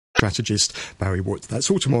strategist Barry Wood.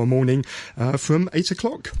 That's all tomorrow morning from 8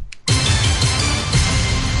 o'clock.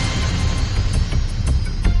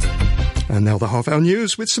 And now the half-hour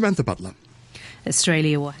news with Samantha Butler.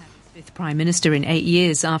 Australia will have its fifth Prime Minister in 8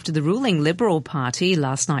 years after the ruling Liberal Party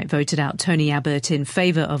last night voted out Tony Abbott in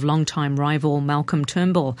favour of long-time rival Malcolm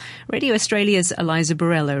Turnbull. Radio Australia's Eliza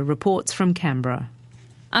Borrello reports from Canberra.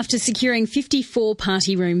 After securing 54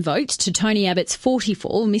 party room votes to Tony Abbott's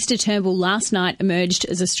 44, Mr Turnbull last night emerged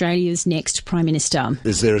as Australia's next Prime Minister.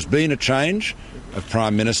 There has been a change of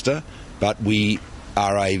Prime Minister, but we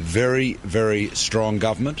are a very, very strong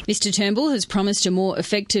government. Mr Turnbull has promised a more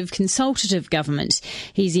effective consultative government.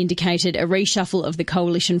 He's indicated a reshuffle of the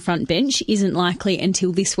coalition front bench isn't likely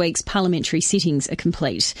until this week's parliamentary sittings are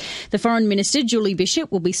complete. The Foreign Minister, Julie Bishop,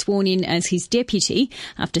 will be sworn in as his deputy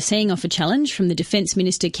after seeing off a challenge from the Defence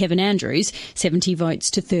Minister, Kevin Andrews, 70 votes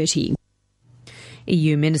to 30.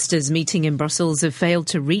 EU ministers meeting in Brussels have failed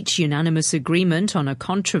to reach unanimous agreement on a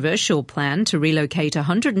controversial plan to relocate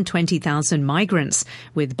 120,000 migrants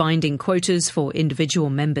with binding quotas for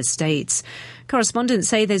individual member states. Correspondents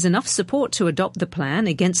say there's enough support to adopt the plan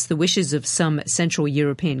against the wishes of some Central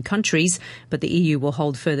European countries, but the EU will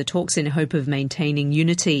hold further talks in hope of maintaining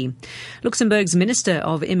unity. Luxembourg's Minister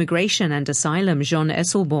of Immigration and Asylum, Jean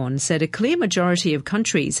Esselborn, said a clear majority of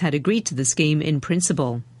countries had agreed to the scheme in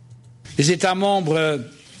principle. A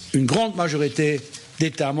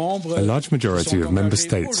large majority of member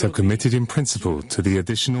states have committed in principle to the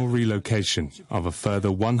additional relocation of a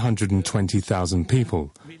further 120,000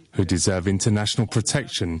 people who deserve international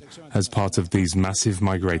protection as part of these massive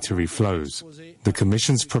migratory flows. The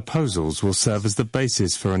Commission's proposals will serve as the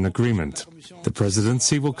basis for an agreement. The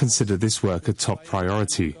Presidency will consider this work a top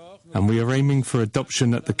priority, and we are aiming for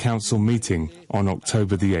adoption at the Council meeting on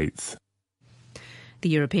October the 8th. The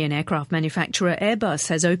European aircraft manufacturer Airbus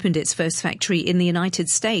has opened its first factory in the United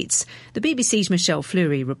States. The BBC's Michelle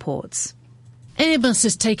Fleury reports. Airbus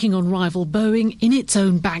is taking on rival Boeing in its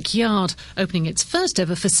own backyard, opening its first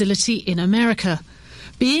ever facility in America.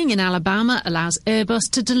 Being in Alabama allows Airbus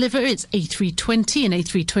to deliver its A320 and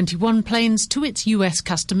A321 planes to its US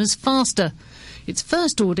customers faster. Its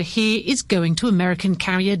first order here is going to American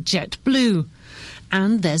carrier JetBlue.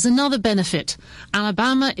 And there's another benefit.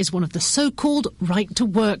 Alabama is one of the so-called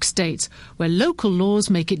right-to-work states, where local laws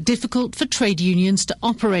make it difficult for trade unions to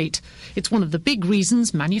operate. It's one of the big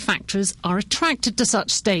reasons manufacturers are attracted to such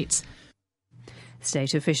states.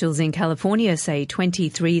 State officials in California say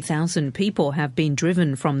 23,000 people have been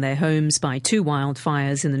driven from their homes by two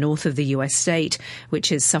wildfires in the north of the U.S. state,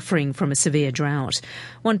 which is suffering from a severe drought.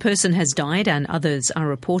 One person has died and others are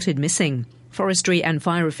reported missing. Forestry and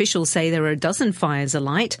fire officials say there are a dozen fires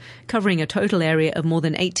alight, covering a total area of more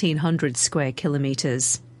than 1,800 square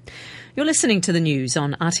kilometres. You're listening to the news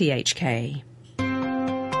on RTHK.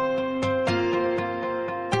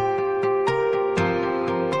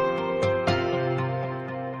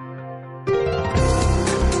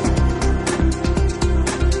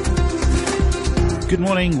 Good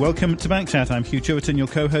morning, welcome to Backchat. I'm Hugh Chiverton. Your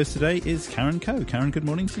co-host today is Karen Coe. Karen, good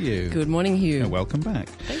morning to you. Good morning, Hugh. Welcome back.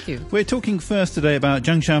 Thank you. We're talking first today about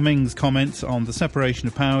Zhang Xiao Ming's comments on the separation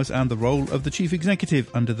of powers and the role of the Chief Executive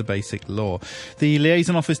under the Basic Law. The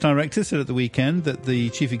Liaison Office Director said at the weekend that the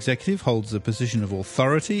Chief Executive holds a position of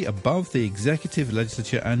authority above the executive,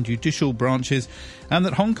 legislature and judicial branches, and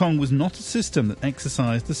that Hong Kong was not a system that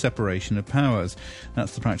exercised the separation of powers.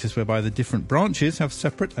 That's the practice whereby the different branches have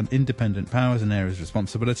separate and independent powers and areas of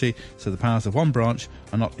responsibility, so the powers of one branch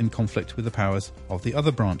are not in conflict with the powers of the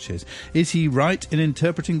other branches. Is he right in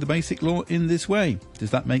interpreting the Basic Law in this way?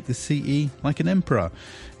 Does that make the CE like an emperor?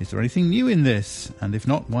 Is there anything new in this? And if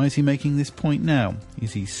not, why is he making this point now?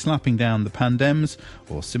 Is he slapping down the pandems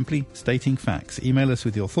or simply stating facts? Email us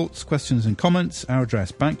with your thoughts, questions and comments. Our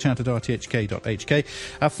address, backchat@rthk.hk.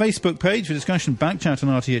 Our Facebook page for discussion, Backchat on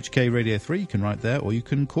RTHK Radio 3. You can write there, or you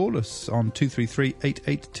can call us on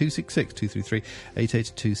 233-88266,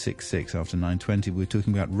 233-88266. After 9:20, we're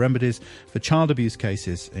talking about remedies for child abuse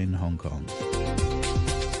cases in Hong Kong.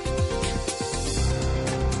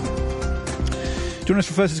 Joining us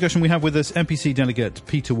for first discussion, we have with us NPC delegate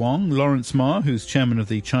Peter Wong, Lawrence Ma, who's chairman of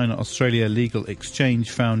the China-Australia Legal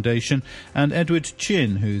Exchange Foundation, and Edward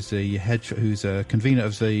Chin, who's a convener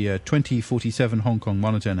of the 2047 Hong Kong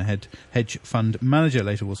Monitor and a hedge fund manager.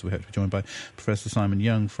 Later, also we hope to be joined by Professor Simon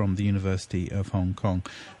Young from the University of Hong Kong.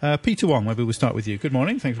 Peter Wong, maybe we'll start with you. Good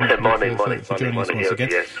morning. Thanks very much for joining us once again.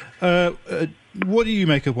 Yes. What do you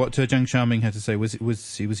make of what Zhang Xiao Ming had to say?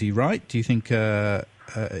 Was he right? Do you think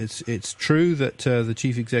it's true that the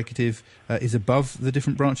chief executive is above the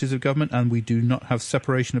different branches of government and we do not have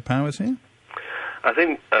separation of powers here? I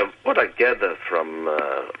think what I gather from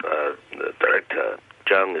Director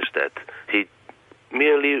Zhang is that he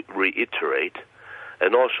merely reiterate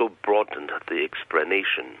and also broadened the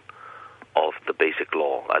explanation of the basic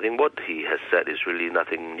law. I think what he has said is really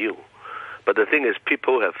nothing new. But the thing is,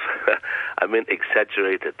 people have,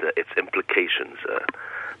 exaggerated its implications.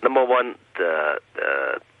 Number one,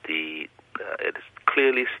 it is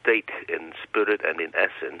clearly stated in spirit and in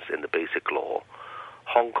essence in the basic law.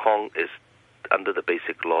 Hong Kong is, under the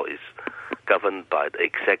basic law, is governed by the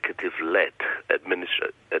executive-led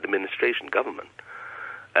administration government.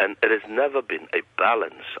 And it has never been a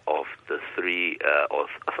balance of the three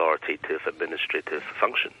authoritative administrative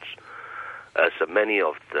functions, as many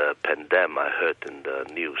of the pandemic I heard in the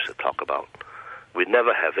news talk about. We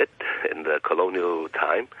never have it in the colonial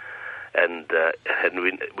time, and in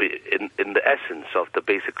the essence of the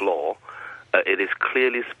basic law, it is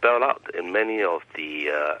clearly spelled out in many of the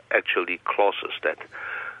actually clauses that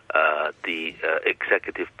the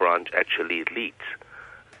executive branch actually leads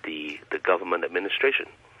the government administration.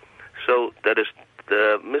 So that is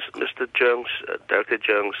Mr. Zhang's, Director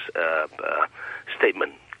Zhang's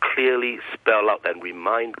statement clearly spell out and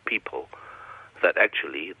remind people that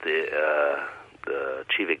actually the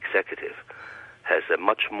chief executive has a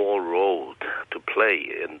much more role to play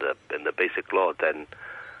in the basic law than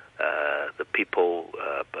the people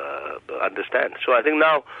understand. So I think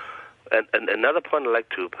now, and another point I'd like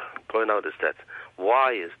to point out is that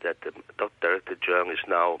why is that Director Zhang is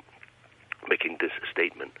now making this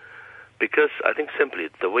statement? Because I think simply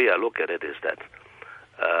the way I look at it is that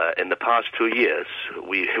in the past 2 years,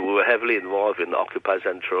 we were heavily involved in Occupy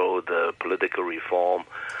Central, the political reform,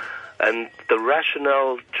 and the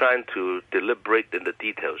rationale trying to deliberate in the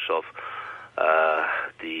details of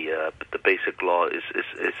the basic law is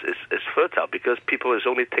fertile because people is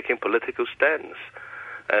only taking political stands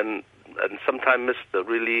and sometimes miss the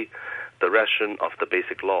ration of the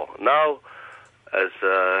basic law. Now, as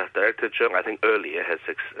Director Zhang, I think earlier has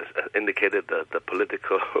indicated the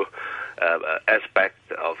political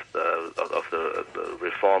aspect of the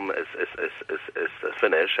reform is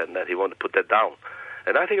finished, and that he wants to put that down.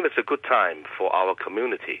 And I think it's a good time for our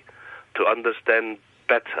community to understand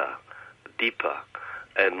better, deeper,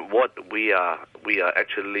 and what we are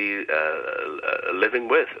actually living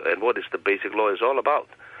with, and what is the basic law is all about.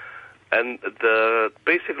 And the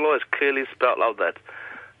basic law is clearly spelled out that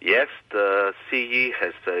yes, the CE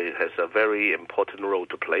has a very important role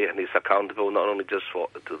to play, and he's accountable not only just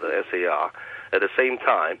to the SAR. At the same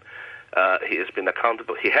time, he has been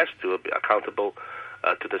accountable. He has to be accountable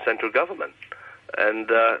to the central government, and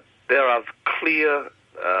there are clear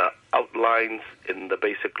outlines in the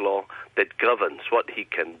basic law that governs what he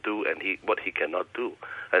can do and what he cannot do,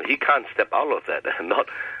 and he can't step out of that. And not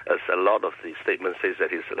as a lot of the statements says that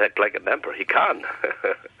he's like an emperor. He can't.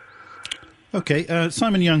 Okay,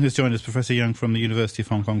 Simon Young has joined us, Professor Young from the University of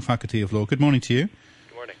Hong Kong Faculty of Law. Good morning to you.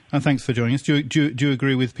 Good morning. And thanks for joining us. Do you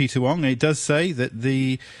agree with Peter Wong? It does say that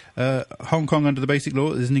the Hong Kong under the Basic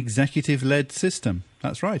Law is an executive-led system.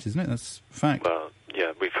 That's right, isn't it? That's a fact. Well,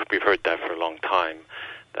 yeah, we've heard that for a long time.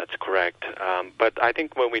 That's correct. But I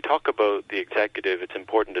think when we talk about the executive, it's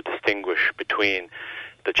important to distinguish between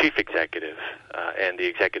the chief executive and the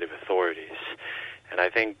executive authorities. And I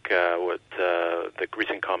think what the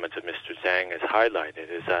recent comments of Mr. Zhang has highlighted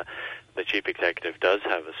is that the chief executive does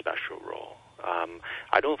have a special role.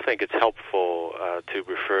 I don't think it's helpful to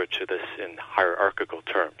refer to this in hierarchical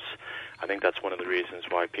terms. I think that's one of the reasons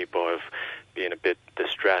why people have been a bit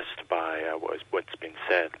distressed by what's been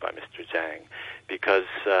said by Mr. Zhang, because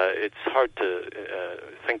it's hard to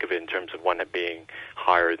think of it in terms of one being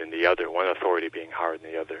higher than the other, one authority being higher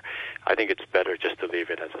than the other. I think it's better just to leave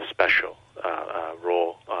it as a special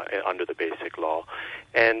role under the Basic Law.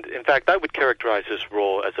 And in fact, I would characterize this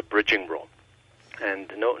role as a bridging role.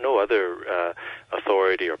 And no other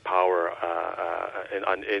authority or power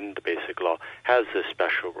in the Basic Law has this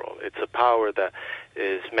special role. It's a power that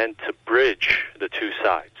is meant to bridge the two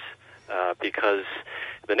sides, because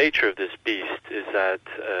the nature of this beast is that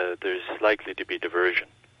there's likely to be diversion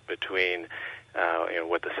between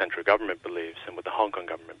what the central government believes and what the Hong Kong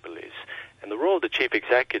government believes. And the role of the chief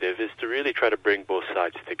executive is to really try to bring both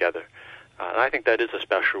sides together. And I think that is a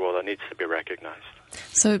special role that needs to be recognized.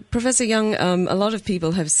 So, Professor Young, a lot of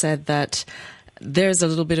people have said that there's a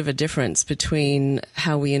little bit of a difference between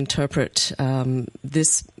how we interpret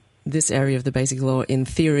this area of the Basic Law in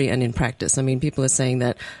theory and in practice. I mean, people are saying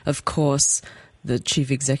that, of course, the chief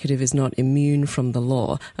executive is not immune from the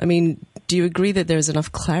law. I mean, do you agree that there's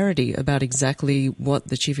enough clarity about exactly what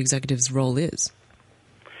the chief executive's role is?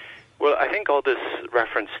 Well, I think all this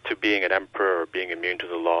reference to being an emperor or being immune to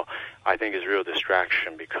the law, I think is real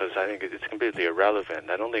distraction, because I think it's completely irrelevant.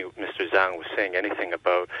 I don't think Mr. Zhang was saying anything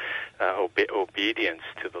about obedience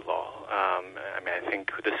to the law. I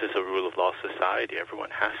think this is a rule of law society. Everyone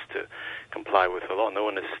has to comply with the law. No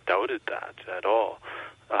one has doubted that at all.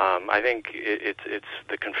 I think it's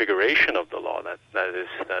the configuration of the law that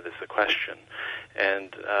is the question,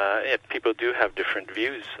 and people do have different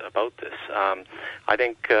views about this. I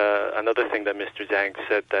think another thing that Mr. Zhang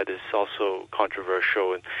said that is also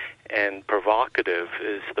controversial and provocative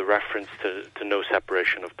is the reference to no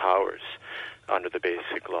separation of powers under the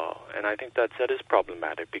Basic Law, and I think that is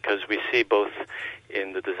problematic, because we see both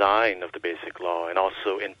in the design of the Basic Law and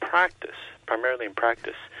also in practice, primarily in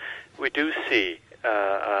practice, we do see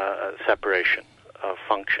separation of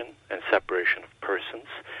function and separation of persons,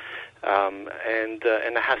 and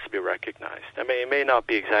it has to be recognized. I mean, it may not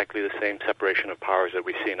be exactly the same separation of powers that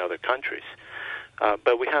we see in other countries,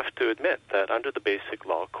 but we have to admit that under the Basic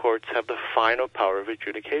Law, courts have the final power of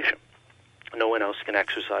adjudication. No one else can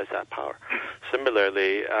exercise that power.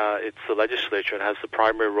 Similarly, it's the legislature that has the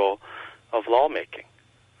primary role of lawmaking,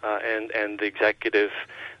 and the executive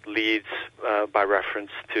leads by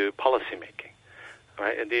reference to policymaking.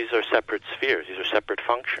 Right? And these are separate spheres. These are separate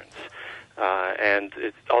functions. And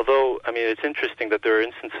although it's interesting that there are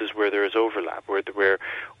instances where there is overlap, where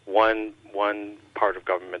one part of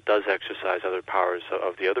government does exercise other powers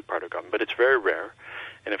of the other part of government, but it's very rare.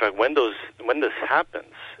 And in fact, when this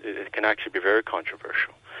happens, it can actually be very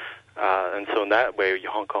controversial. And so in that way,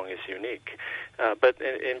 Hong Kong is unique. But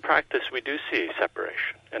in practice, we do see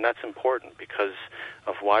separation, and that's important because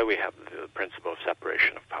of why we have the principle of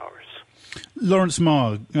separation of powers. Lawrence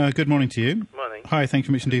Ma, good morning to you. Morning. Hi, thank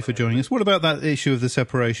you much indeed for joining us. What about that issue of the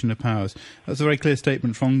separation of powers? That's a very clear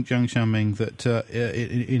statement from Zhang Xiao Ming that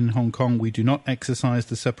in Hong Kong we do not exercise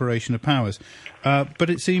the separation of powers. But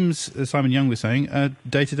it seems, as Simon Young was saying,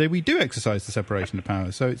 day to day we do exercise the separation of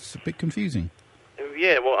powers, so it's a bit confusing.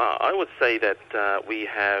 Yeah, well, I would say that we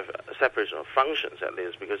have a separation of functions, at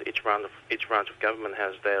least, because each branch of government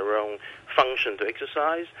has their own function to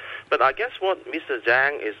exercise. But I guess what Mr.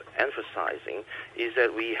 Zhang is emphasizing is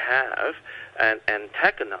that we have an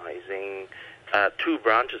antagonizing two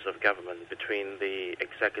branches of government between the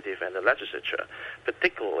executive and the legislature.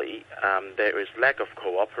 Particularly, there is lack of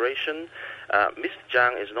cooperation. Mr.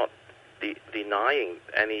 Zhang is not denying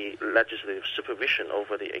any legislative supervision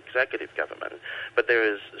over the executive government, but there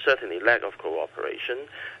is certainly lack of cooperation,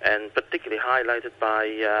 and particularly highlighted by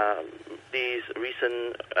these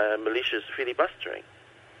recent malicious filibustering.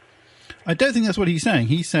 I don't think that's what he's saying.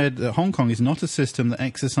 He said that Hong Kong is not a system that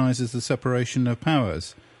exercises the separation of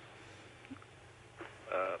powers.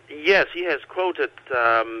 Yes, he has quoted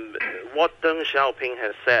what Zhang Xiao Ming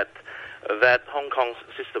has said, that Hong Kong's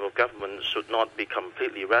system of government should not be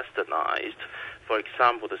completely westernized. For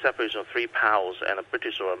example, the separation of three powers and a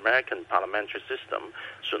British or American parliamentary system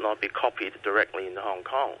should not be copied directly in Hong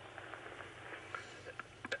Kong.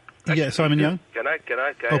 Yeah, Simon Young? Can I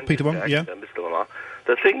Peter Wong, yeah. Mr. Lamar?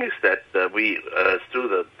 The thing is that we, through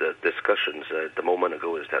the discussions the moment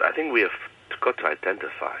ago, is that I think we have got to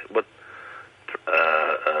identify what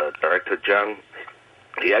Director Zhang,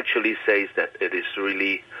 he actually says that it is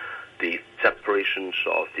really the separations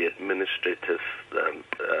of the administrative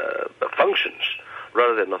functions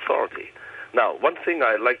rather than authority. Now, one thing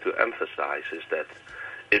I'd like to emphasize is that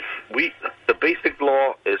the Basic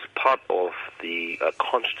Law is part of the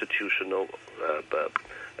constitutional of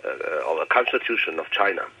the Constitution of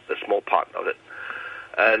China, a small part of it,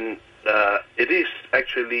 and it is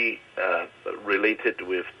actually related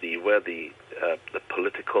with where the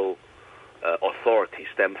political authority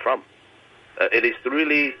stem from. It is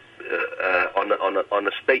really on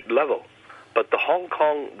a state level, but the Hong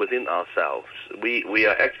Kong within ourselves, we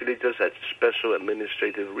are actually just a special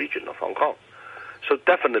administrative region of Hong Kong. So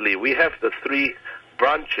definitely we have the three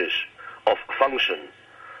branches of function,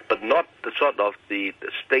 but not the sort of the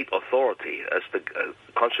state authority as the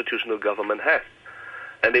constitutional government has.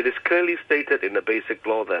 And it is clearly stated in the Basic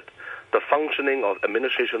Law that the functioning of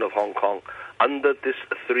administration of Hong Kong under these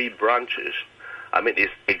three branches, is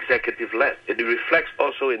executive-led. It reflects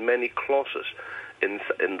also in many clauses in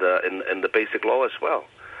the Basic Law as well.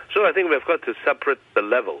 So I think we've got to separate the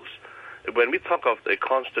levels. When we talk of the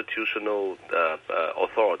constitutional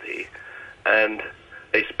authority and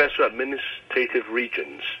a special administrative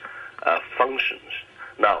region's functions.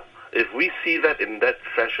 Now, if we see that in that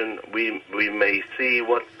fashion, we may see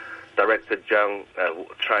what Director Zhang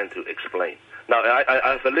trying to explain. Now, I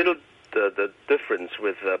have a little the difference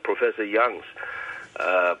with Professor Young's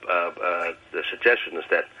the suggestion is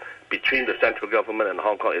that between the central government and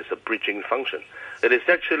Hong Kong is a bridging function. It is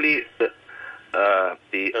actually the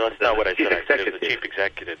that's not what I chief said. executive. It's the chief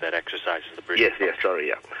executive that exercises the bridging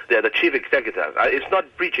function. The chief executive. It's not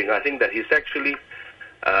bridging. I think that he's actually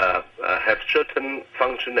have certain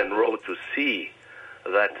function and role to see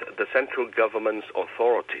that the central government's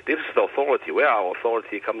authority, this is the authority, where our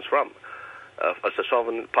authority comes from, as a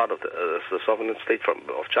sovereign part of the sovereign state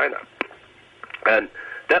of China. And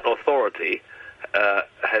that authority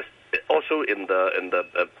has also in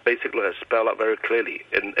the basic law has spelled out very clearly,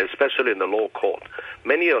 especially in the law court.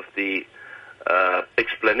 Many of the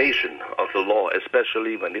explanation of the law,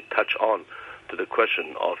 especially when it touch on to the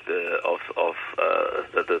question of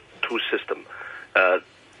the two system,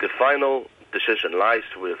 the final decision lies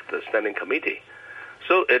with the standing committee.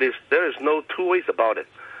 So there is no two ways about it.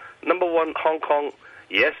 Number one, Hong Kong,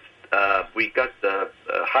 yes, we got the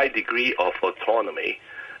high degree of autonomy,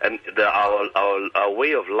 and our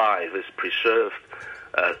way of life is preserved.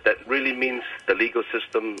 That really means the legal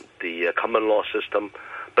system, the common law system,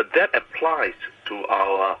 but that applies to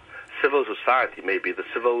our civil society. Maybe the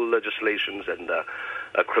civil legislations and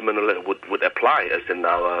criminal would apply as in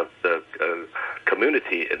our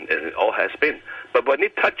community, and it all has been. But when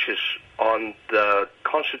it touches on the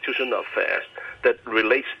constitutional affairs that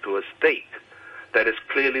relates to a state, that is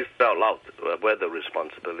clearly spelled out where the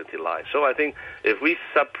responsibility lies. So I think if we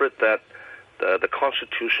separate that, the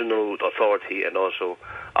constitutional authority and also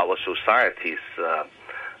our society's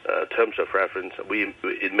terms of reference,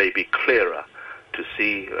 it may be clearer to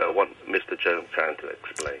see what Mr. Zhang trying to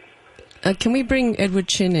explain. Can we bring Edward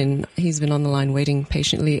Chin in? He's been on the line waiting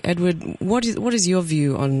patiently. Edward, what is your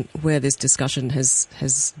view on where this discussion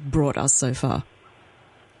has brought us so far?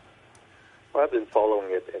 Well, I've been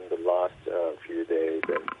following it in the last few days,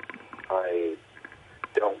 and I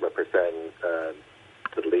don't represent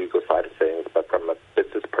the legal side of things, but from a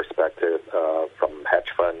business perspective, from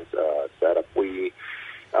hedge funds setup, we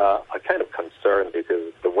are kind of concerned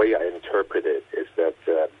because the way I interpret it is that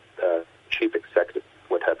the chief executive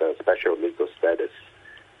would have a special legal status,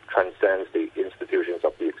 transcends the institutions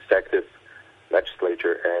of the executive,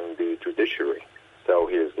 legislature, and the judiciary. So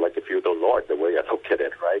he is like a feudal lord, the way I look at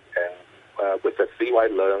it, right? And with the CY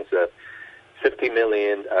loans, 50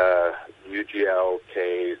 million UGL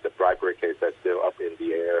case, the bribery case that's still up in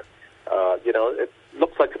the air, it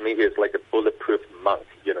looks like to me it's like a bulletproof monk.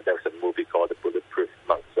 There's a movie called The Bulletproof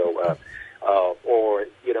Monk. So,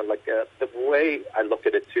 the way I look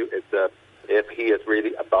at it too is if he is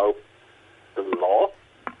really above the law,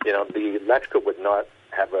 the legislature would not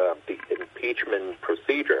have the impeachment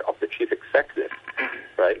procedure of the chief executive,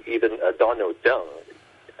 right? Even Donald Dung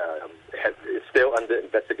is still under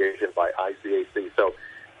investigation by ICAC. So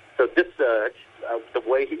this the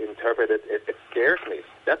way he interpreted it, it scares me.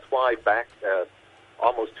 That's why back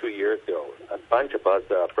almost 2 years ago, a bunch of us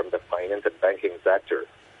from the finance and banking sector,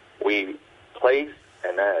 we placed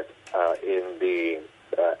an ad in the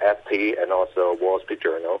FT and also Wall Street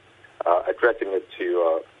Journal addressing it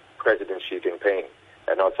to President Xi Jinping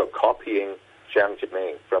and also copying Zhang Xiao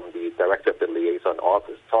Ming from the director of the liaison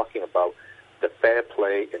office, talking about the fair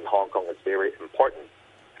play in Hong Kong is very important.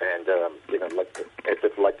 And,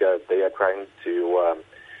 they are trying to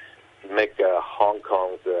make Hong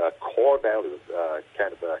Kong's core values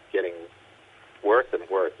kind of getting worse and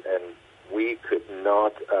worse. And we could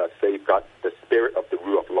not safeguard the spirit of the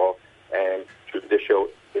rule of law and judicial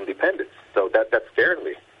independence. So that scared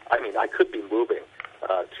me. I mean, I could be moving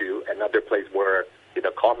to another place where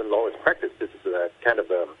common law is practiced. This is kind of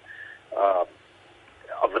a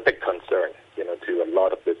big concern, to a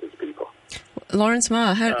lot of business people. Lawrence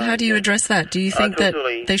Ma, how do you address that? Do you think that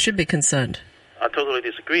they should be concerned? I totally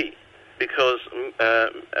disagree, because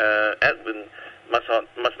Edwin must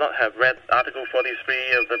not have read Article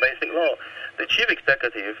 43 of the Basic Law. The chief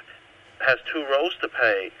executive has two roles to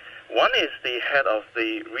play. One is the head of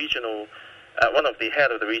the regional, one of the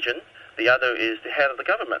head of the region. The other is the head of the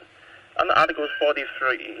government. Under Article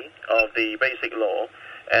 43 of the Basic Law,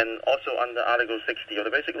 and also under Article 60 of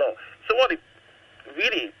the Basic Law. So what it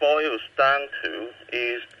really boils down to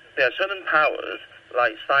is there are certain powers,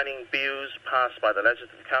 like signing bills passed by the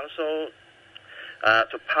Legislative Council,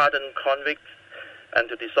 to pardon convicts, and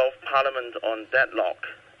to dissolve Parliament on deadlock.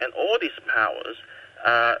 And all these powers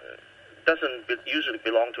doesn't usually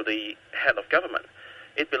belong to the head of government.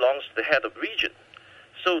 It belongs to the head of region.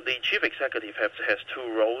 So the chief executive has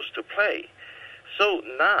two roles to play. So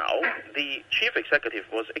now the chief executive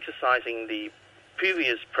was exercising the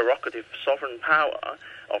previous prerogative sovereign power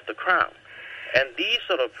of the crown. And these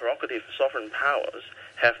sort of prerogative sovereign powers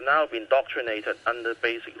have now been doctrinated under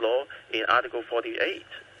Basic Law in Article 48.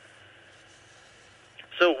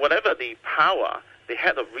 So whatever the power, the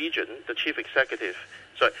head of region, the chief executive,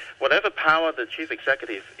 whatever power the chief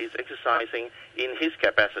executive is exercising in his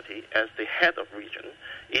capacity as the head of region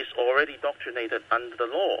is already doctrinated under the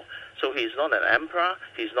law. So he's not an emperor,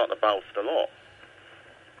 he's not above the law.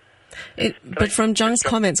 But from Zhang's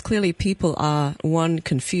comments, clearly people are, one,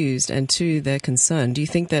 confused, and two, they're concerned. Do you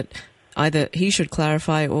think that either he should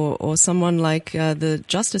clarify or someone like the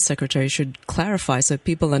Justice Secretary should clarify so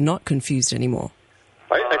people are not confused anymore?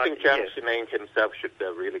 I think Zhang Xiao Ming himself should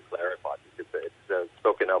really clarify, because it's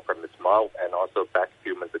spoken out from his mouth, and also back a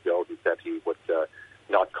few months ago he said he would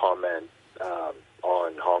not comment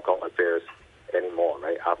on Hong Kong affairs anymore,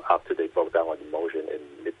 right, after they vote down on the motion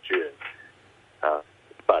in mid-June.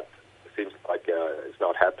 But it seems like it's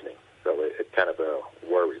not happening, so it kind of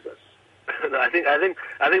worries us. I think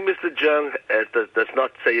Mr. Zhang does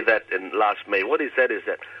not say that in last May. What he said is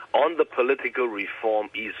that on the political reform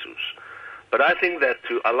issues. But I think that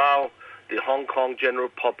to allow the Hong Kong general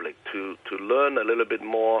public to learn a little bit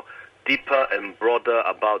more deeper and broader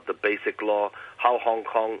about the basic law, how Hong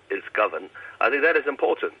Kong is governed, I think that is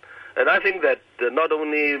important. And I think that not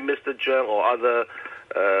only Mr. Zhang or other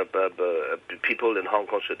people in Hong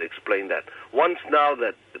Kong should explain that. Once now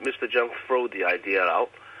that Mr. Zhang throw the idea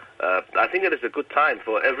out, I think it is a good time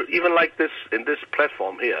for even like this in this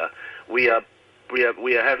platform here. We are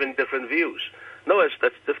having different views. No, it's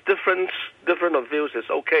the different of views is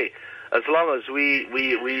okay, as long as we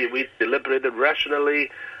deliberate it rationally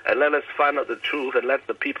and let us find out the truth and let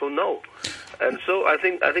the people know. And so I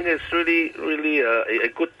think it's really a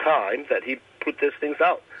good time that he put these things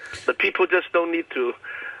out. The people just don't need to.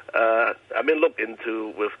 Look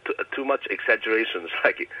into with too much exaggerations.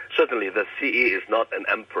 Like certainly the CE is not an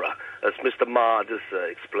emperor, as Mr. Ma just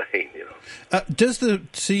explained. Does the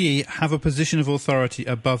CE have a position of authority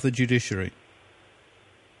above the judiciary?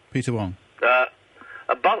 Peter Wong. I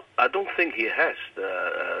don't think he has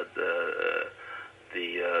the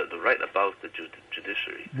right above the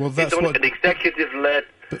judiciary. Well, that's what an executive-led.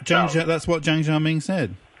 But that's what Zhang Xiao Ming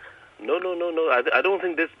said. No. I don't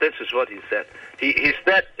think this is what he said. He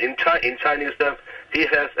said in Chinese terms he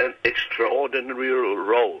has an extraordinary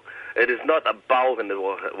role. It is not above and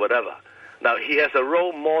whatever. Now he has a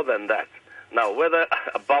role more than that. Now whether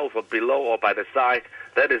above or below or by the side,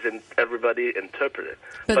 that is everybody interpreted.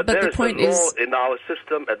 But there is a law in our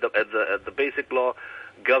system at the basic law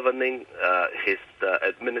governing his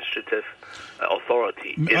administrative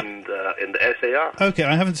authority in the SAR. Okay,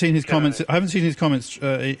 I haven't seen his comments. I haven't seen his comments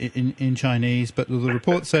in Chinese, but the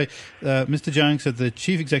reports say Mr. Zhang said the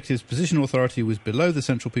chief executive's position authority was below the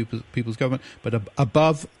central people's government, but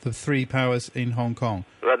above the three powers in Hong Kong.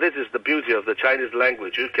 Well, this is the beauty of the Chinese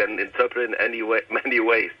language. You can interpret it in many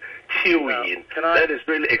ways. Qiuyin, that is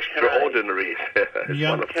really extraordinary.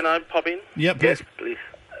 Can I pop in? Yeah, please. Yes, please.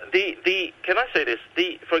 Can I say this?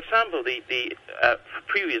 For example, the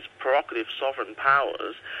previous prerogative sovereign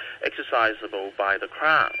powers exercisable by the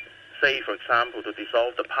Crown, say, for example, to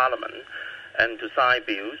dissolve the Parliament and to sign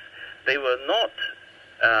bills, they were not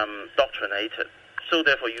doctrinated. So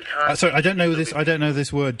therefore, you can't. Sorry, I don't know this. I don't know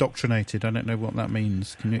this word doctrinated. I don't know what that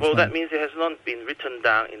means. Can you explain? Well, that means it has not been written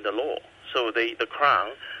down in the law. So the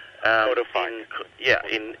Crown,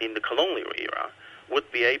 in the colonial era, would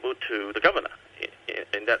be able to, the governor,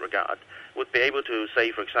 in that regard, would be able to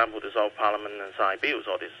say, for example, dissolve Parliament and sign bills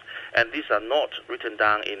or this. And these are not written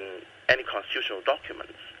down in any constitutional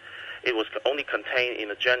documents. It was only contained in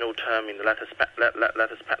a general term in the letters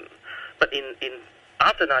pattern. But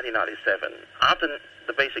after 1997, after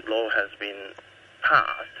the basic law has been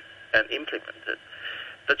passed and implemented,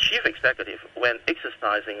 the chief executive, when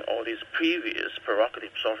exercising all these previous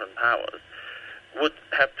prerogative sovereign powers, would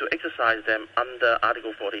have to exercise them under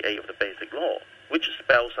Article 48 of the Basic Law, which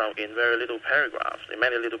spells out in many little paragraphs,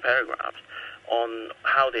 on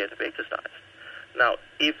how they are to be exercised. Now,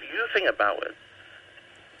 if you think about it,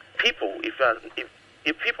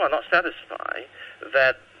 if people are not satisfied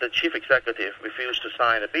that the chief executive refused to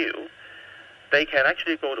sign a bill, they can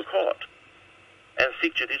actually go to court and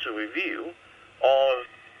seek judicial review of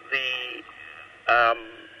the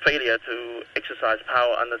failure to exercise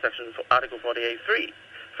power under Article 48.3,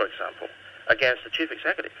 for example, against the chief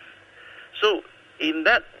executive. So, in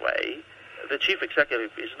that way, the chief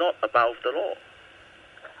executive is not above the law.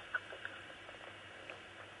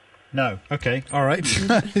 No. Okay. All right.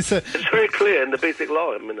 It's very clear in the basic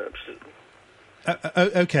law. I mean,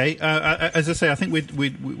 okay. As I say, I think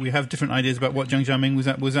we have different ideas about what Zhang Xiao Ming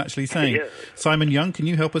was actually saying. Yeah. Simon Young, can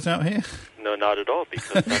you help us out here? No, not at all,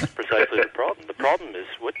 because that's precisely the problem. The problem is,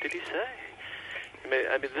 what did he say? I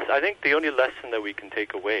mean, I think the only lesson that we can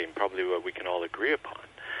take away, and probably what we can all agree upon,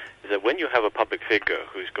 is that when you have a public figure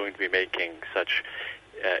who's going to be making such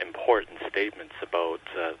important statements about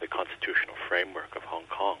the constitutional framework of Hong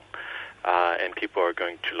Kong, and people are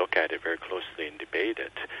going to look at it very closely and debate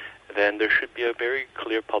it, then there should be a very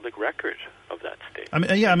clear public record of that statement.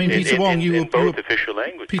 Peter Wong, in both official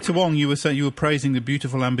languages. Peter Wong, you were saying you were praising the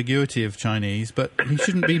beautiful ambiguity of Chinese, but he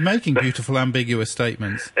shouldn't be making beautiful ambiguous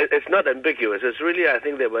statements. It's not ambiguous. It's really, I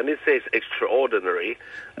think, that when it says extraordinary,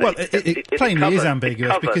 well, it plainly is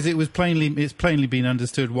ambiguous because it's plainly been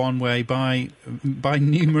understood one way by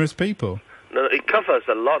numerous people. No, it covers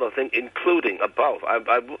a lot of things, including above.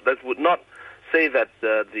 That would not say that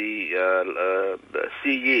the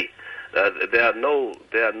CE. There are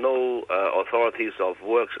no authorities of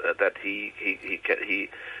works that he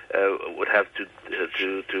would have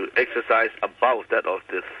to exercise above that of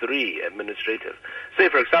the three administrative. Say,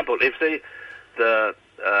 for example, if the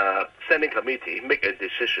Standing Committee make a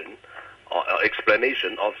decision or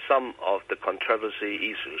explanation of some of the controversy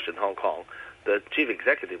issues in Hong Kong, the chief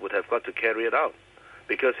executive would have got to carry it out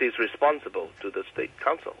because he's responsible to the state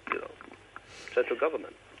council, central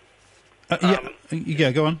government.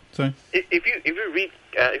 Go on. Sorry. If you read,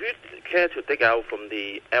 if you care to dig out from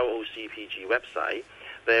the LOCPG website,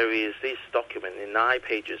 there is this document in 9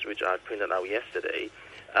 pages which I printed out yesterday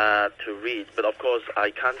to read. But of course,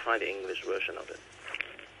 I can't find the English version of it.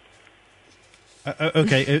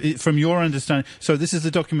 Okay, from your understanding, so this is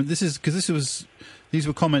the document. This is because these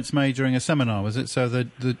were comments made during a seminar, was it? So the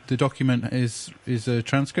document is a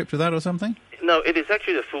transcript of that or something? No, it is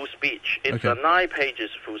actually the full speech. It's a 9 pages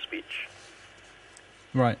full speech.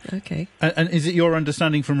 Right. Okay. And is it your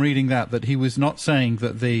understanding from reading that he was not saying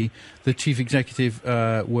that the chief executive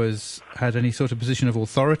had any sort of position of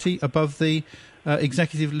authority above the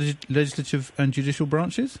executive, legislative, and judicial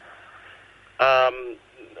branches?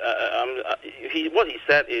 What he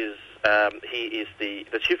said is he is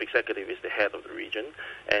the chief executive is the head of the region,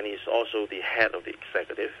 and he's also the head of the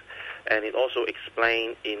executive, and it also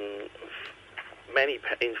explained in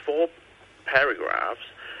 4 paragraphs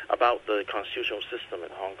about the constitutional system in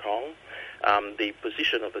Hong Kong, the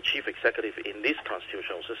position of the chief executive in this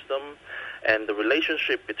constitutional system, and the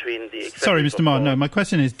relationship between the executive... Sorry, Mr. Ma, no, my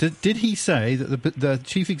question is, did he say that the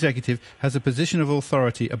chief executive has a position of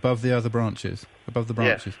authority above the other branches, above the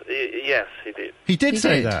branches? Yes, he did. He did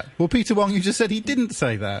say that? Well, Peter Wong, you just said he didn't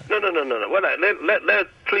say that. No. Well,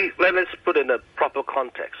 let's put in a proper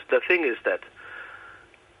context. The thing is that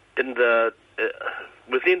in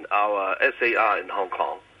within our SAR in Hong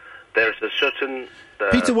Kong, there's a certain...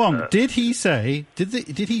 Peter Wong, did he say that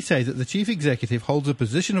the chief executive holds a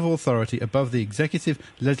position of authority above the executive,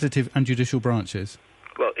 legislative, and judicial branches?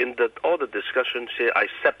 Well, in all the discussions here, I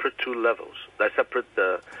separate 2 levels. I separate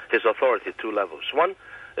his authority 2 levels. One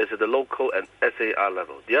is at the local and SAR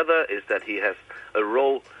level. The other is that he has a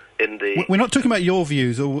role in the... We're not talking about your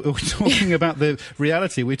views, or we're talking about the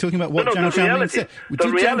reality. We're talking about what Zhang Xiao Ming said. Did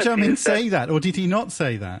Zhang Xiao Ming say that, or did he not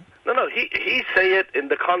say that? No, he say it in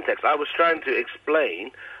the context. I was trying to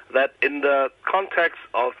explain that in the context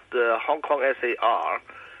of the Hong Kong SAR,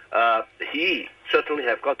 he certainly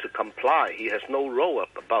have got to comply. He has no role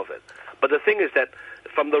above it. But the thing is that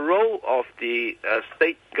from the role of the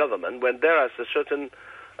state government, when there is a certain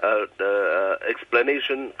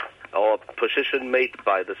explanation or position made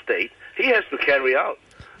by the state, he has to carry out.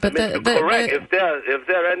 But correct if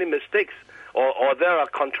there are any mistakes or there are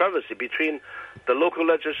controversy between the local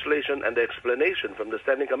legislation and the explanation from the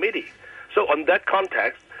Standing Committee. So on that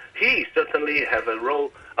context, he certainly has a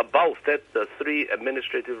role above the 3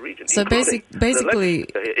 administrative regions. So basically,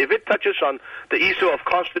 if it touches on the issue of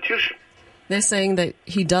constitution, they're saying that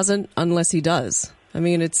he doesn't unless he does. I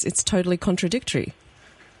mean, it's totally contradictory.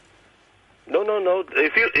 No.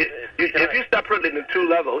 If you separate it in 2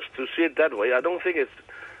 levels to see it that way, I don't think it's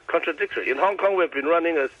contradictory. In Hong Kong, we've been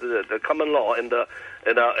running as the common law in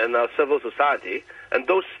our civil society, and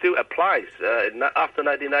those still applies after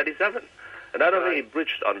 1997. And I don't think he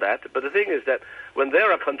breached on that. But the thing is that when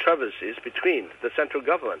there are controversies between the central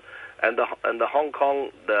government and the Hong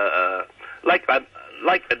Kong, like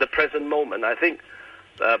at the present moment, I think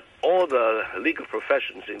all the legal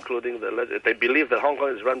professions, including they believe that Hong Kong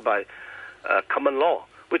is run by common law,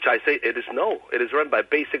 which I say it is no. It is run by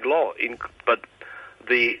basic law, but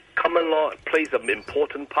the common law plays an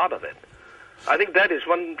important part of it. I think that is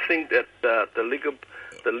one thing that the legal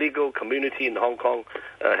the legal community in Hong Kong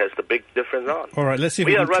has the big difference on. All right, let's see if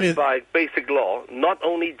we are run by basic law, not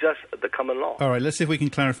only just the common law. All right, let's see if we can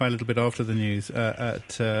clarify a little bit after the news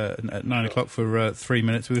at 9 o'clock for 3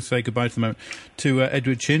 minutes. We'll say goodbye for the moment to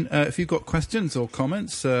Edward Chin. If you've got questions or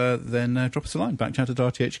comments, then drop us a line, backchat at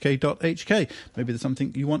rthk.hk. Maybe there's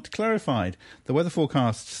something you want clarified. The weather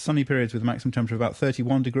forecast, sunny periods with maximum temperature of about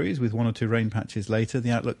 31 degrees with 1 or 2 rain patches later.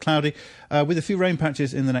 The outlook cloudy with a few rain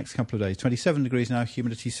patches in the next couple of days. 27 degrees now,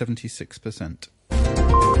 humidity 76%.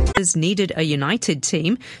 Needed a united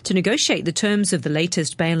team to negotiate the terms of the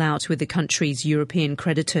latest bailout with the country's European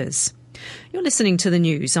creditors. You're listening to the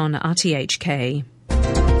news on RTHK.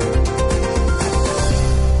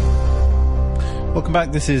 Welcome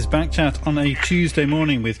back. This is Backchat on a Tuesday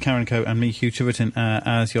morning with Karen Coe and me, Hugh Chiverton,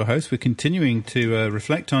 as your host. We're continuing to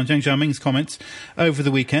reflect on Zhang Xiao Ming's comments over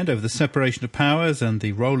the weekend over the separation of powers and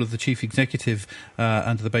the role of the chief executive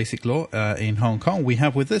under the Basic Law in Hong Kong. We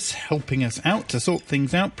have with us, helping us out to sort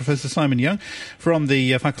things out, Professor Simon Young from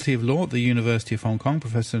the Faculty of Law at the University of Hong Kong,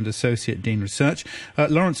 Professor and Associate Dean Research,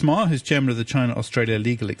 Lawrence Ma, who's Chairman of the China-Australia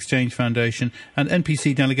Legal Exchange Foundation, and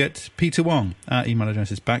NPC Delegate Peter Wong. Our email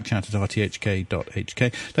address is backchat@rthk.hk.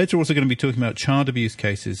 Later, we're also going to be talking about child abuse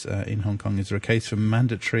cases in Hong Kong. Is there a case for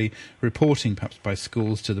mandatory reporting, perhaps by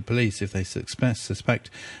schools, to the police if they suspect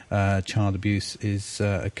child abuse is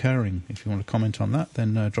occurring? If you want to comment on that,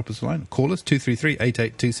 then drop us a line. Call us,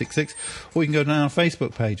 233-88266, or you can go to our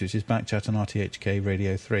Facebook page, which is Backchat on RTHK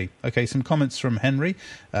Radio 3. OK, some comments from Henry.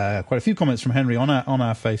 Quite a few comments from Henry on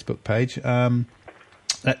our Facebook page.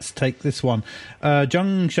 Let's take this one.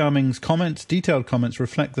 Zhang Xiao Ming's comments, detailed comments,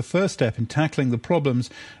 reflect the first step in tackling the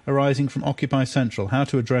problems arising from Occupy Central, how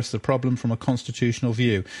to address the problem from a constitutional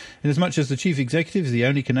view. Inasmuch as the chief executive is the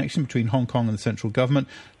only connection between Hong Kong and the central government,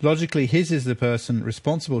 logically his is the person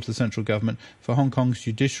responsible to the central government for Hong Kong's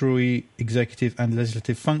judiciary, executive and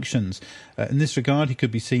legislative functions. In this regard, he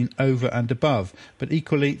could be seen over and above, but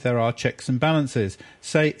equally there are checks and balances.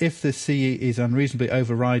 Say, if the CE is unreasonably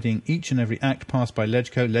overriding each and every act passed by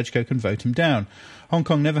LegCo can vote him down. Hong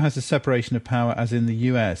Kong never has a separation of power as in the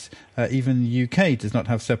US. Even the UK does not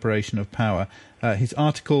have separation of power. His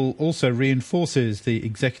article also reinforces the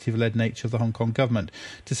executive-led nature of the Hong Kong government.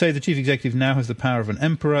 To say the chief executive now has the power of an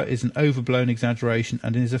emperor is an overblown exaggeration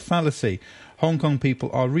and is a fallacy. Hong Kong people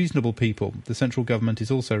are reasonable people. The central government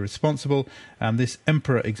is also responsible, and this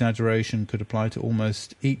emperor exaggeration could apply to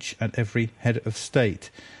almost each and every head of state.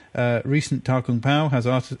 Recent Ta Kung Pao has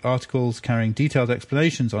articles carrying detailed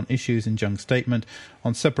explanations on issues in Zhang's statement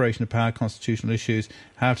on separation of power, constitutional issues,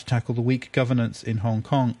 how to tackle the weak governance in Hong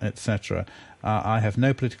Kong, etc. I have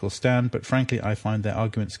no political stand, but frankly I find their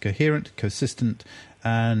arguments coherent, consistent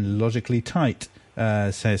and logically tight,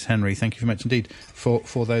 says Henry. Thank you very much indeed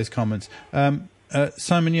for those comments.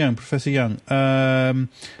 Simon Young, Professor Young,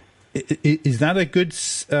 is that a good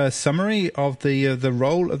summary of the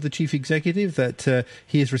role of the chief executive, that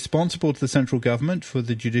he is responsible to the central government for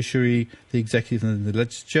the judiciary, the executive and the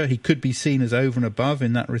legislature? He could be seen as over and above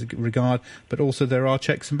in that regard, but also there are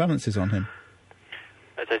checks and balances on him.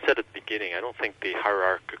 As I said at the beginning, I don't think the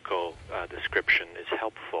hierarchical description is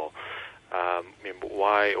helpful.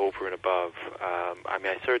 Why over and above?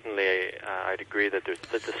 I'd agree that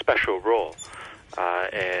that's a special role.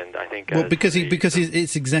 And I think because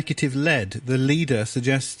it's executive led, the leader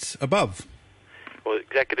suggests above. Well,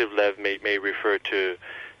 executive led may refer to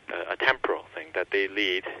a temporal thing that they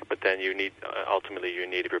lead, but then ultimately you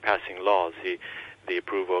need, if you're passing laws, the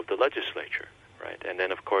approval of the legislature, right? And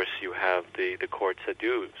then of course you have the courts that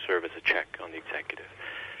do serve as a check on the executive.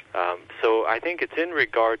 So I think it's in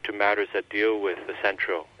regard to matters that deal with the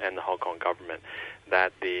central and the Hong Kong government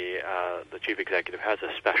that the chief executive has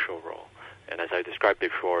a special role. And as I described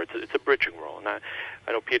before, it's a bridging role. And I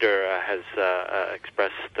know Peter has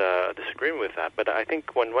expressed disagreement with that, but I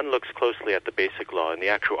think when one looks closely at the Basic Law and the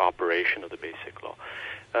actual operation of the Basic Law,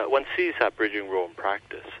 one sees that bridging role in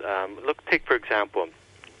practice. Take, for example,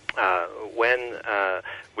 when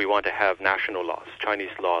we want to have national laws,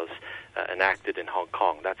 Chinese laws, enacted in Hong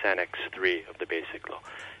Kong. That's Annex 3 of the Basic Law.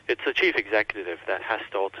 It's the chief executive that has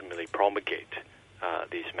to ultimately promulgate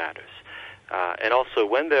these matters. And also,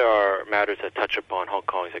 when there are matters that touch upon Hong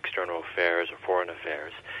Kong's external affairs or foreign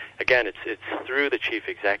affairs, again, it's through the chief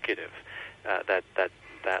executive that the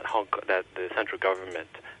central government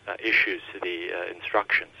issues the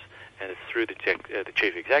instructions, and it's through the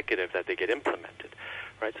chief executive that they get implemented,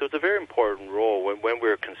 right? So it's a very important role when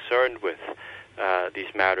we're concerned with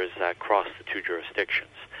these matters that cross the two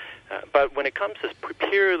jurisdictions. But when it comes to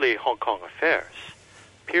purely Hong Kong affairs,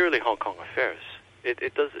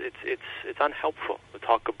 It's unhelpful to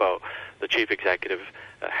talk about the chief executive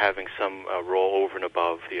having some role over and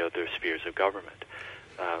above the other spheres of government,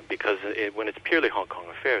 because when it's purely Hong Kong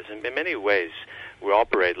affairs, in many ways we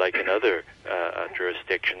operate like in other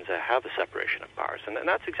jurisdictions that have a separation of powers, and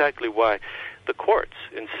that's exactly why the courts,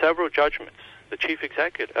 in several judgments, the Chief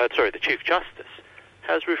Justice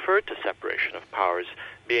has referred to separation of powers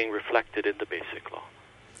being reflected in the Basic Law,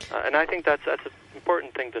 and I think that's an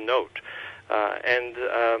important thing to note. And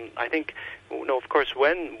I think, of course,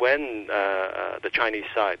 when the Chinese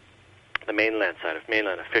side, the mainland side of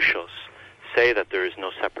mainland officials say that there is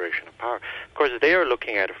no separation of power, of course, they are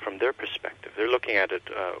looking at it from their perspective. They're looking at it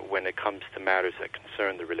when it comes to matters that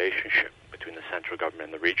concern the relationship between the central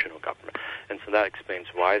government and the regional government. And so that explains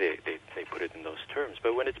why they put it in those terms.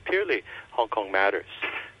 But when it's purely Hong Kong matters,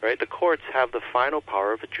 right, the courts have the final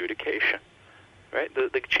power of adjudication. Right,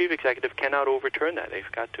 the chief executive cannot overturn that.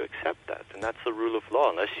 They've got to accept that, and that's the rule of law.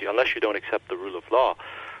 Unless you don't accept the rule of law,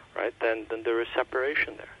 right, then there is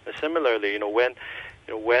separation there. And similarly, when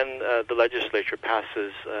the legislature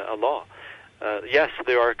passes a law, yes,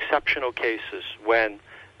 there are exceptional cases when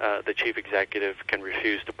the chief executive can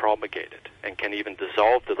refuse to promulgate it and can even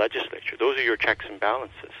dissolve the legislature. Those are your checks and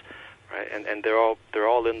balances, right? And they're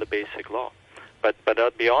all in the Basic Law. But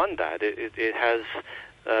beyond that, it has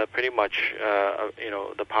pretty much,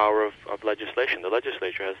 the power of legislation. The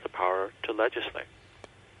legislature has the power to legislate.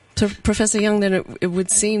 So, Professor Young, then it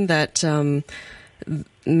would seem that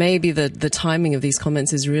maybe the timing of these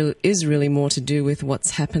comments is really more to do with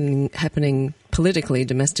what's happening politically,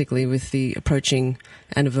 domestically, with the approaching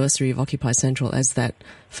anniversary of Occupy Central, as that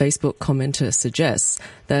Facebook commenter suggests,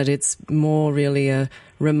 that it's more really a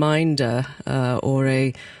reminder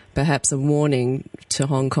or perhaps a warning to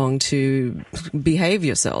Hong Kong to behave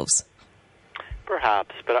yourselves.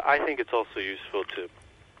 Perhaps, but I think it's also useful to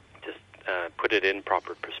just put it in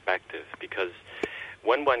proper perspective, because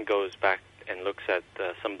when one goes back and looks at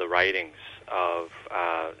some of the writings of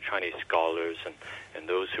Chinese scholars and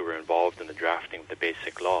those who were involved in the drafting of the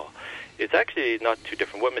Basic Law, it's actually not too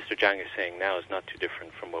different. What Mr. Zhang is saying now is not too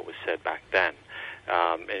different from what was said back then.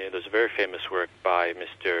 And there's a very famous work by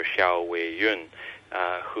Mr. Xiao Wei-yun,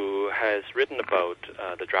 who has written about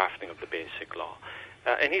the drafting of the Basic Law.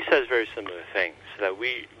 And he says very similar things, that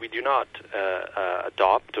we do not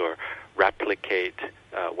adopt or replicate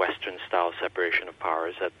Western-style separation of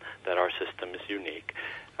powers, that our system is unique.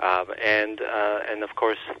 And of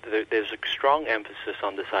course, there's a strong emphasis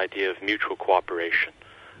on this idea of mutual cooperation,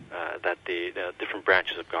 that the different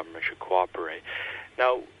branches of government should cooperate.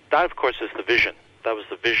 Now, that, of course, is the vision. That was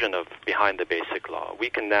the vision behind the Basic Law.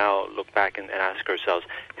 We can now look back and ask ourselves,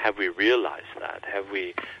 have we realized that? Have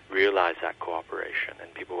we realized that cooperation?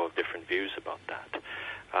 And people have different views about that.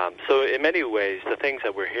 So in many ways, the things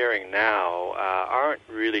that we're hearing now aren't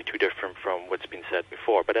really too different from what's been said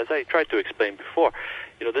before. But as I tried to explain before,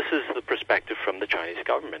 this is the perspective from the Chinese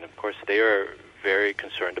government. Of course, they are very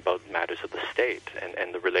concerned about matters of the state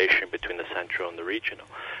and the relation between the central and the regional.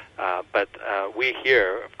 But we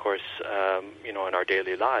here, of course, in our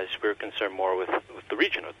daily lives, we're concerned more with the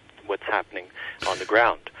regional, what's happening on the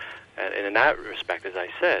ground. And in that respect, as I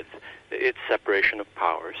said, it's separation of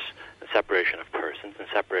powers, separation of persons, and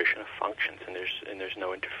separation of functions, and there's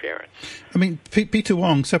no interference. I mean, Peter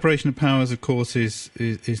Wong, separation of powers, of course,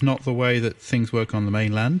 is not the way that things work on the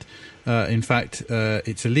mainland. In fact,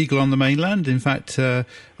 it's illegal on the mainland. In fact, Liu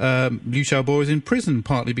Xiaobo is in prison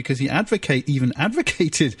partly because he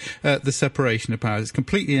advocated the separation of powers. It's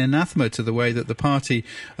completely anathema to the way that the party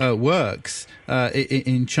works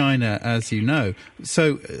in China, as you know.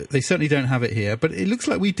 So they certainly don't have it here, but it looks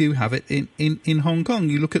like we do have it in Hong Kong.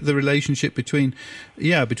 You look at the relationship between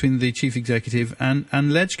the chief executive and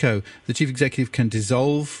LegCo. The chief executive can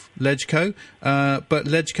dissolve LegCo, but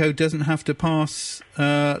LegCo doesn't have to pass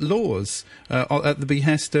laws at the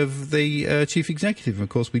behest of the chief executive. Of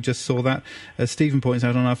course, we just saw that, as Stephen points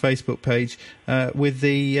out on our Facebook page, with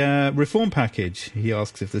the reform package. He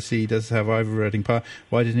asks if the C does have overriding power,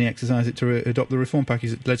 why didn't he exercise it to adopt the reform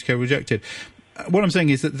package that LegCo rejected? What I'm saying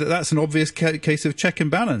is that that's an obvious case of check and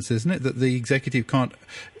balance, isn't it? That the executive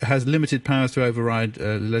has limited powers to override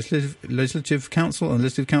legislative council, and the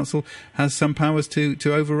legislative council has some powers to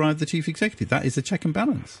override the chief executive. That is a check and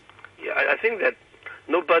balance. Yeah, I think that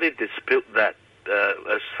nobody disputes that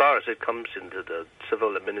as far as it comes into the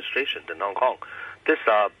civil administration in Hong Kong. These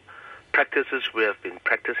are practices we have been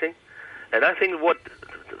practicing, and I think what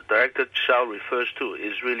Director Xiao refers to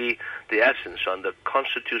is really the essence on the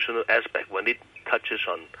constitutional aspect when it touches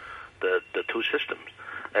on the two systems.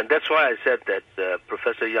 And that's why I said that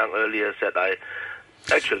Professor Young earlier said I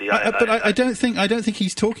Actually, I don't think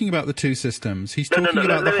he's talking about the two systems. He's talking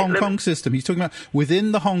about the Hong Kong system. He's talking about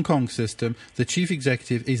within the Hong Kong system, the chief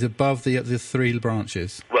executive is above the three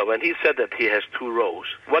branches. Well, when he said that he has two roles,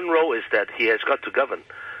 one role is that he has got to govern.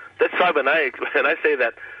 That's why when I say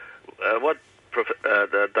that what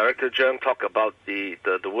the Director Zhang talked about the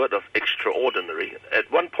word of extraordinary.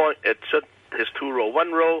 At one point, it said his two roles.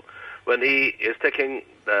 One role when he is taking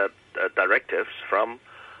directives from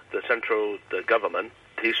the government,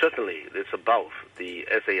 he certainly is above the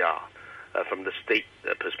SAR from the state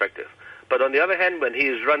perspective. But on the other hand, when he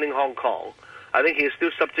is running Hong Kong, I think he is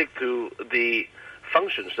still subject to the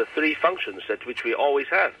functions, the three functions that which we always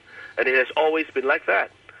have, and it has always been like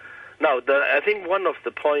that. Now, I think one of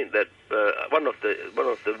the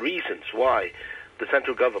reasons why the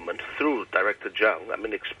central government, through Director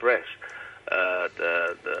Zhang, expressed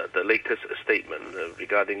the latest statement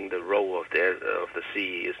regarding the role of the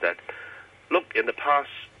CE is that, look, in the past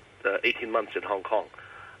 18 months in Hong Kong,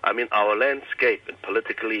 our landscape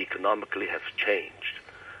politically, economically have changed.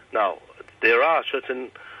 Now, there are certain,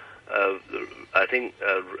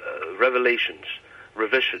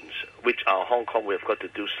 revisions, which our Hong Kong, we have got to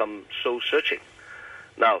do some soul searching.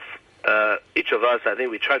 Now, each of us, I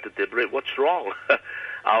think we try to deliberate what's wrong.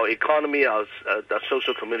 Our economy, our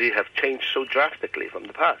social community have changed so drastically from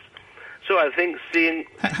the past. So I think seeing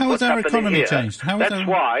how has our economy here, changed? That's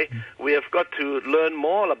why we have got to learn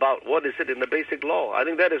more about what is it in the basic law. I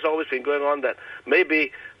think that has always been going on, that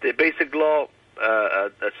maybe the basic law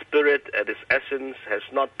spirit at its essence has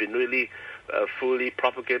not been really fully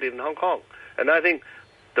propagated in Hong Kong. And I think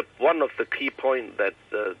one of the key points that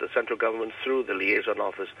the central government, through the liaison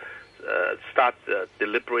office, start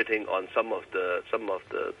deliberating on some of the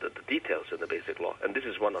details in the basic law, and this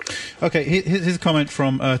is one of them. Okay, here's a comment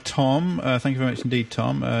from Tom. Thank you very much indeed,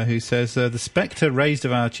 Tom, who says, the spectre raised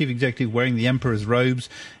of our chief executive wearing the emperor's robes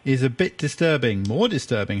is a bit disturbing. More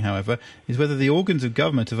disturbing, however, is whether the organs of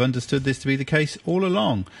government have understood this to be the case all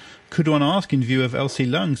along. Could one ask, in view of Elsie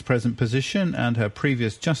Leung's present position and her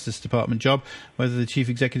previous Justice Department job, whether the chief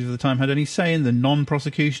executive of the time had any say in the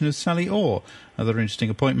non-prosecution of Sally Orr? Another interesting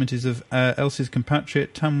appointment is of Elsie's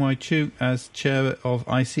compatriot Tam Wai Chu as chair of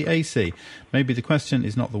ICAC. Maybe the question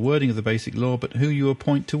is not the wording of the basic law, but who you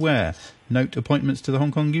appoint to where. Note appointments to the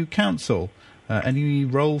Hong Kong Youth Council. Any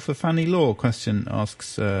role for Fanny Law? Question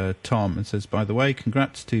asks Tom, and says, by the way,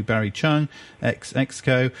 congrats to Barry Chung,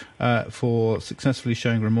 ex-EXCO, for successfully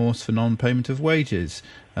showing remorse for non-payment of wages.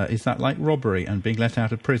 Is that like robbery and being let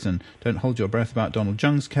out of prison? Don't hold your breath about Donald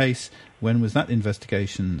Zhang's case. When was that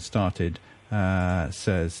investigation started?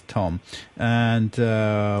 Says Tom. And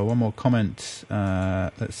one more comment,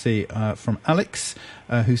 let's see, from Alex,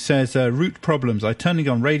 who says, root problems. I turning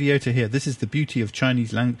on radio to hear, this is the beauty of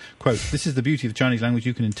Chinese language, quote, this is the beauty of Chinese language,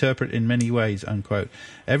 you can interpret in many ways, unquote.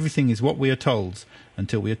 Everything is what we are told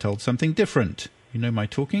until we are told something different. You know my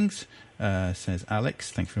talkings, says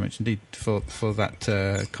Alex. Thank you very much indeed for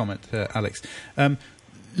that comment, Alex.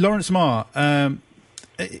 Lawrence Ma,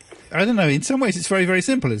 I don't know, in some ways it's very, very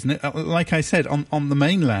simple, isn't it? Like I said, on the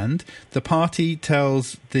mainland, the party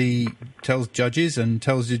tells judges and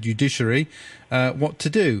tells the judiciary what to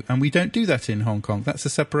do, and we don't do that in Hong Kong. That's a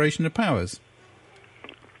separation of powers.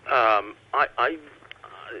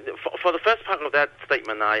 For the first part of that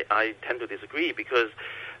statement, I tend to disagree, because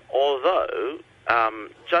although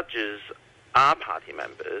judges are party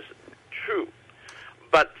members, true,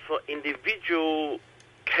 but for individual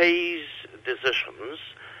case decisions,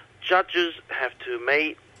 judges have to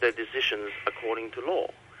make the decisions according to law.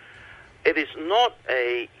 It is not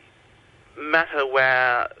a matter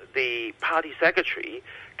where the party secretary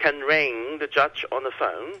can ring the judge on the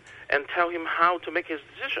phone and tell him how to make his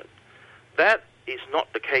decision. That is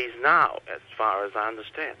not the case now, as far as I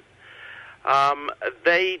understand.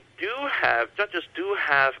 Judges do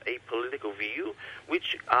have a political view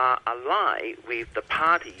which are aligned with the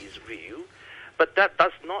party's view, but that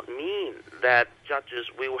does not mean that judges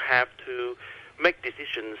will have to make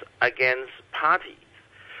decisions against parties.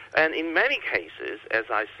 And in many cases, as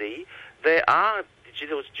I see, there are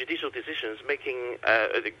judicial decisions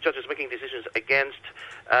judges making decisions against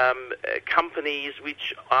companies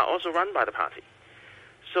which are also run by the party.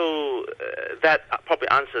 So that probably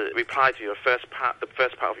reply to your the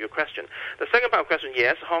first part of your question. The second part of the question,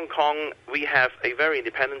 yes, Hong Kong, we have a very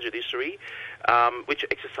independent judiciary, which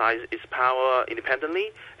exercises its power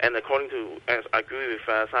independently, and according to, as I agree with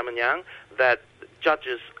Simon Yang, that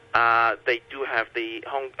judges, they do have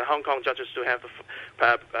Hong Kong judges do have the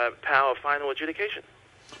power of final adjudication.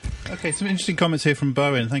 Okay, some interesting comments here from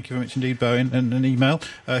Bowen. Thank you very much indeed, Bowen, and an email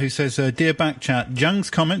who says, Dear Backchat, Zhang's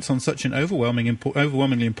comments on such an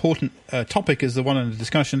overwhelmingly important topic as the one under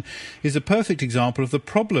discussion is a perfect example of the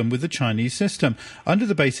problem with the Chinese system. Under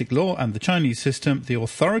the Basic Law and the Chinese system, the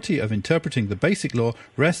authority of interpreting the Basic Law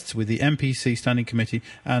rests with the MPC Standing Committee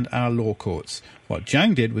and our law courts. What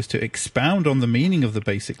Zhang did was to expound on the meaning of the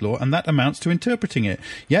Basic Law, and that amounts to interpreting it.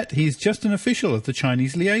 Yet he's just an official of the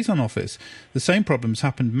Chinese Liaison Office. The same problems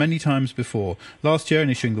happened many times before. Last year, in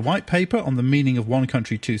issuing the white paper on the meaning of one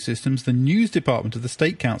country, two systems, the news department of the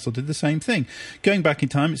State Council did the same thing. Going back in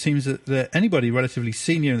time, it seems that anybody relatively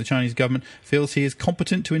senior in the Chinese government feels he is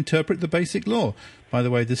competent to interpret the Basic Law. By the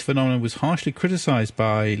way, this phenomenon was harshly criticised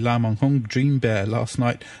by La Monghong Dream Bear last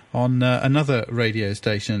night on another radio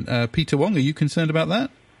station. Peter Wong, are you concerned about that?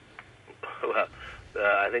 Well,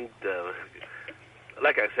 I think,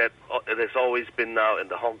 like I said, there's always been now in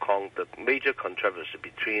the Hong Kong the major controversy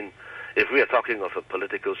between, if we are talking of a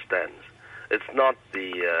political stance, it's not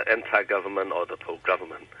the anti-government or the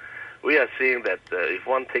pro-government. We are seeing that if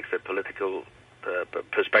one takes a political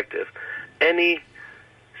perspective, any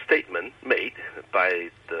statement made by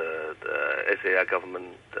the SAR government,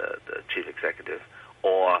 the chief executive,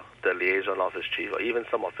 or the liaison office chief, or even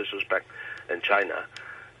some officials back in China,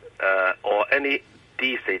 or any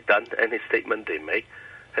deeds they done, any statement they make,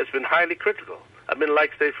 has been highly critical. I mean,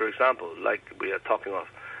 like say, for example, like we are talking of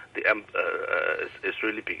the it's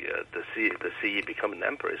really the CE becoming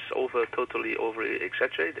emperor is totally over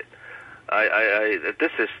exaggerated.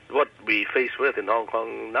 This is what we face with in Hong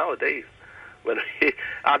Kong nowadays. When we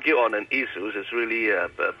argue on an issue, it's really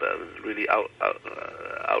out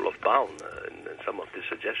of bound in some of the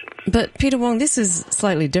suggestions. But Peter Wong, this is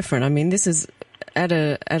slightly different. I mean, this is at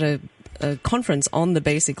a conference on the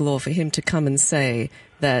Basic Law for him to come and say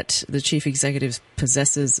that the chief executive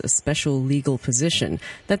possesses a special legal position.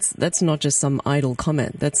 That's not just some idle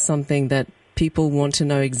comment. That's something that people want to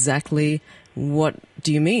know exactly. What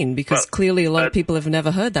do you mean? Because clearly a lot of people have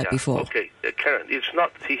never heard that before. Okay, Karen, it's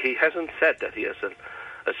not. He hasn't said that he has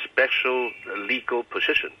a special legal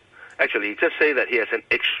position. Actually, he just say that he has an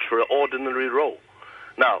extraordinary role.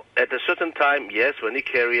 Now, at a certain time, yes, when he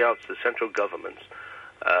carry out the central government's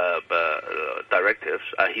directives,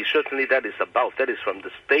 he certainly that is from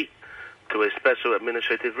the state to a special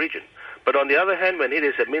administrative region. But on the other hand, when he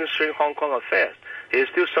is administering Hong Kong affairs, he is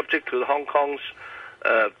still subject to Hong Kong's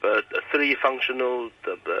three functional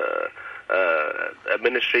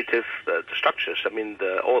administrative structures. I mean,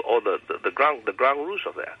 all the ground rules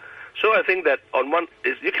of there. So I think that on one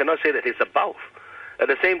is you cannot say that he's above. At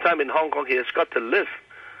the same time, in Hong Kong, he has got to live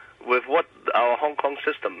with what our Hong Kong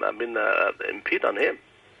system impede on him.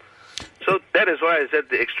 So that is why I said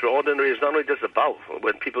the extraordinary is not only just above.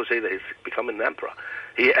 When people say that he's becoming an emperor,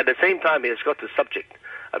 at the same time he has got to subject.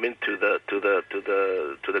 I mean, to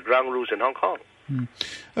the ground rules in Hong Kong.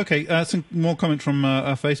 Okay, some more comment from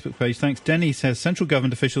our Facebook page. Thanks. Denny says central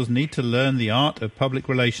government officials need to learn the art of public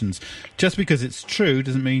relations. Just because it's true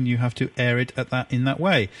doesn't mean you have to air it in that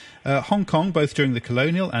way. Hong Kong, both during the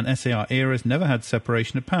colonial and SAR eras, never had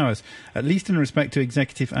separation of powers, at least in respect to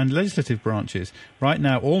executive and legislative branches. Right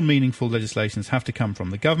now, all meaningful legislations have to come from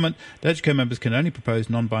the government. LegCo members can only propose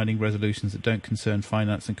non-binding resolutions that don't concern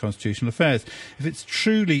finance and constitutional affairs. If it's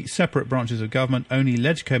truly separate branches of government, only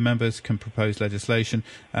LegCo members can propose legislation,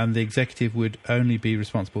 and the executive would only be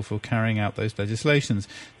responsible for carrying out those legislations.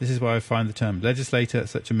 This is why I find the term legislator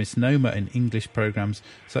such a misnomer in English programmes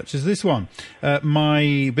such as this one.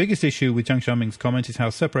 My biggest issue with Zhang Xiao Ming's comment is how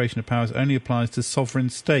separation of powers only applies to sovereign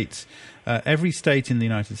states. Every state in the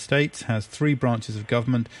United States has three branches of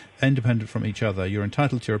government independent from each other. You're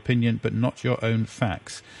entitled to your opinion, but not your own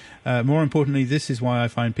facts. More importantly, this is why I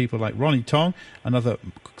find people like Ronnie Tong and other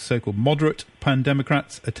so-called moderate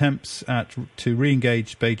pan-democrats' attempts to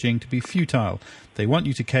re-engage Beijing to be futile. They want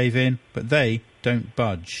you to cave in, but they don't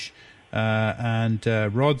budge. And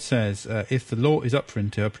Rod says, if the law is up for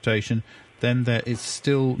interpretation, then there is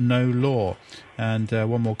still no law. And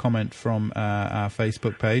one more comment from our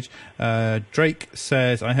Facebook page. Drake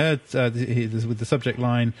says, I heard with the subject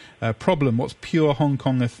line, problem, what's pure Hong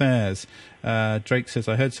Kong affairs? Drake says,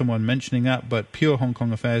 I heard someone mentioning that, but pure Hong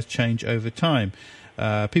Kong affairs change over time.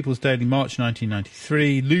 People's Daily, March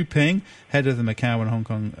 1993. Lu Ping, head of the Macau and Hong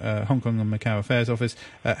Kong and Macau Affairs Office.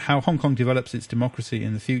 How Hong Kong develops its democracy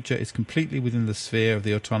in the future is completely within the sphere of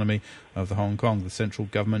the autonomy of the Hong Kong. The central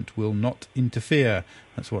government will not interfere.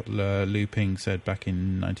 That's what Lu Ping said back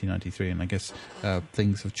in 1993, and I guess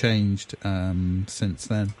things have changed since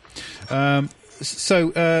then.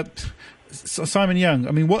 So Simon Young,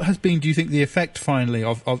 I mean, what has been, do you think, the effect finally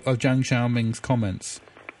of Zhang Xiao Ming's comments?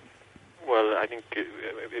 Well, I think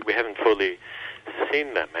we haven't fully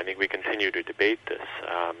seen them. I think we continue to debate this.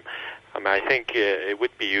 I think it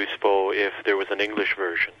would be useful if there was an English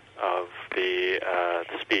version of the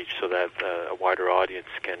speech so that a wider audience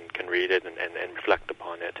can read it and reflect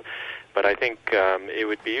upon it. But I think it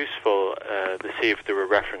would be useful to see if there were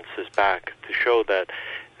references back to show that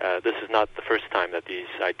this is not the first time that these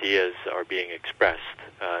ideas are being expressed.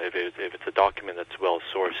 If it's a document that's well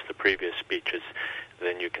sourced, the previous speeches,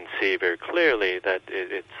 then you can see very clearly that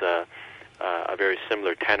it's a very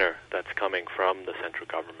similar tenor that's coming from the central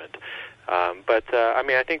government.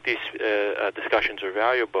 I think these discussions are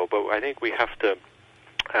valuable, but I think we have to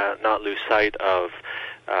not lose sight of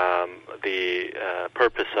the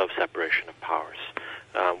purpose of separation of powers.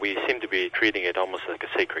 We seem to be treating it almost like a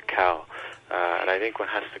sacred cow, and I think one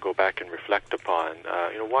has to go back and reflect upon,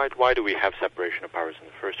 why do we have separation of powers in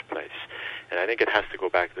the first place? And I think it has to go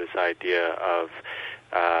back to this idea of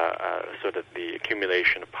sort of the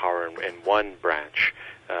accumulation of power in one branch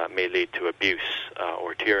may lead to abuse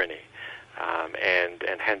or tyranny.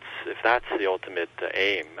 And hence, if that's the ultimate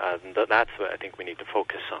aim, that's what I think we need to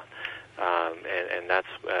focus on. And that's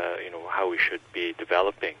how we should be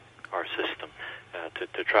developing our system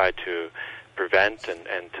to try to prevent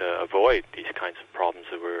and to avoid these kinds of problems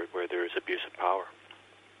where there is abuse of power.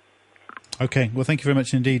 Okay, well, thank you very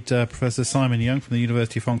much indeed, Professor Simon Young from the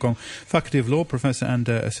University of Hong Kong, Faculty of Law, Professor and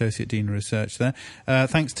Associate Dean of Research there.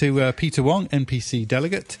 Thanks to Peter Wong, NPC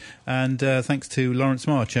Delegate, and thanks to Lawrence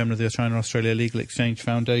Ma, Chairman of the China-Australia Legal Exchange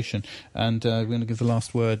Foundation. And we're going to give the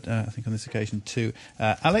last word, I think on this occasion, to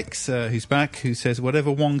Alex, who's back, who says,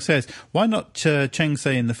 whatever Wong says, why not Cheng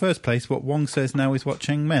say in the first place what Wong says now is what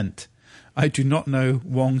Cheng meant? I do not know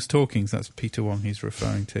Wong's talkings. That's Peter Wong he's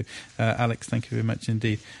referring to. Alex, thank you very much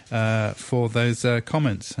indeed for those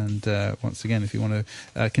comments. And once again, if you want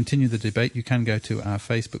to continue the debate, you can go to our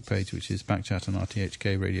Facebook page, which is Backchat on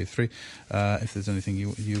RTHK Radio 3, if there's anything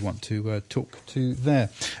you want to talk to there.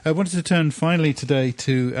 I wanted to turn finally today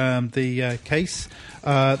to the case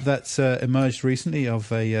that's emerged recently of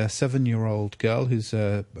a 7-year-old girl who's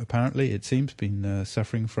apparently, it seems, been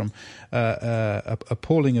suffering from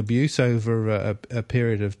appalling abuse over a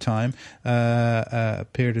period of time,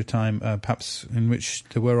 perhaps in which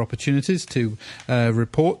there were opportunities to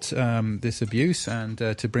report this abuse and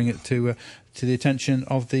to bring it to the attention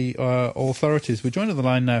of the authorities. We're joined on the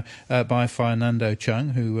line now by Fernando Chung,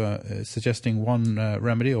 who is suggesting one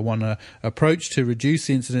remedy or one approach to reduce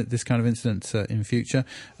this kind of incident in future.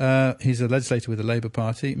 He's a legislator with the Labour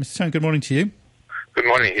Party. Mr. Chung, good morning to you. Good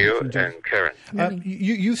morning, Hugh and Karen.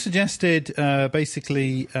 You suggested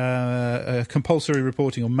basically compulsory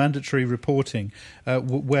reporting or mandatory reporting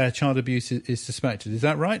where child abuse is suspected. Is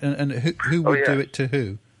that right? And who would do it to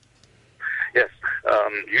who? Yes.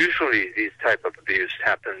 Usually these type of abuse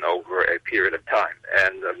happen over a period of time.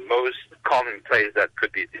 And the most common place that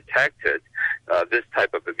could be detected, this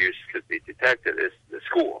type of abuse could be detected, is the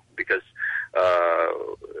school. Because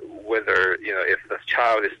whether, if the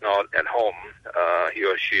child is not at home, he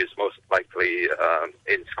or she is most likely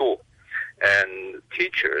in school. And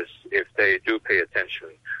teachers, if they do pay attention,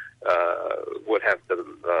 would have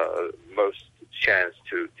the most chance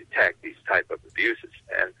to detect these type of abuses.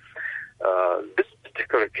 And this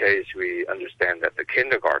particular case, we understand that the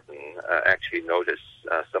kindergarten actually noticed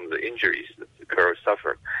some of the injuries that the girl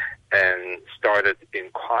suffered and started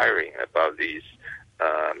inquiring about these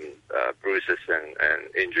bruises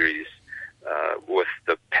and injuries with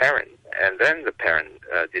the parent, and then the parent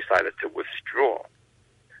decided to withdraw,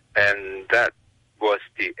 and that was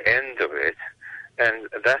the end of it. And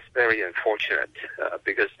that's very unfortunate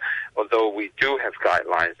because although we do have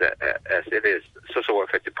guidelines, as it is, Social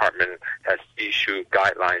Welfare Department has issued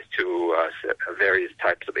guidelines to various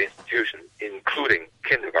types of institutions, including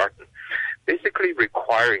kindergarten, basically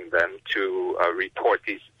requiring them to report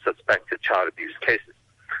these suspected child abuse cases.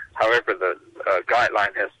 However, the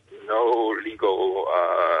guideline has no legal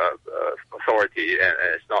authority and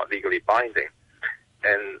it's not legally binding.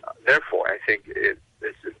 And therefore, I think it's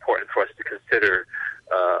important for us to consider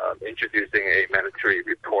introducing a mandatory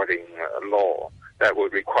reporting law that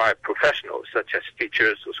would require professionals such as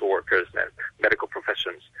teachers, social workers, and medical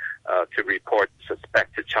professions to report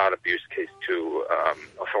suspected child abuse case to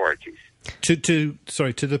authorities. To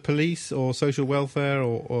the police or social welfare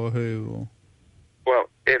or who? Well,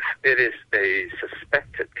 if it is a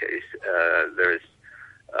suspected case, there is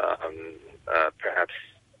perhaps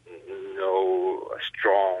no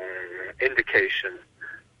strong indication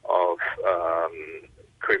of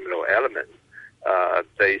criminal element.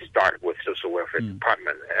 They start with Social Welfare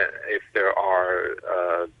Department. If there are,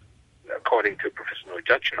 according to professional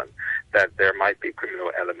judgment, that there might be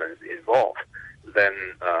criminal elements involved, then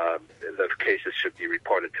the cases should be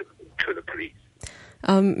reported to the police.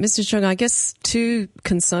 Mr. Chung, I guess two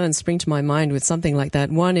concerns spring to my mind with something like that.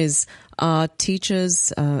 One is, are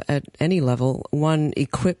teachers at any level, one,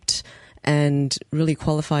 equipped and really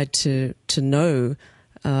qualified to know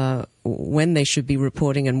when they should be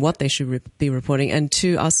reporting and what they should be reporting? And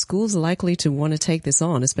two, are schools likely to want to take this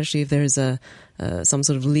on, especially if there is some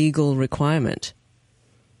sort of legal requirement?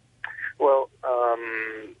 Well,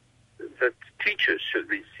 the teachers should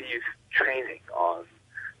receive training on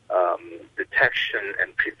detection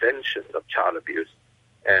and prevention of child abuse,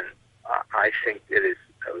 and I think it is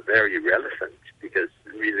very relevant because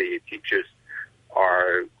really teachers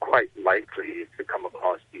are quite likely to come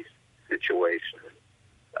across these situations,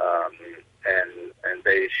 and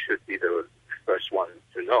they should be the first ones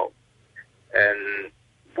to know. And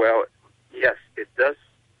well, yes, it does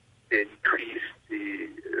increase the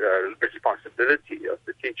responsibility of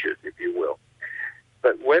the teachers, if you will.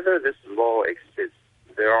 But whether this law exists,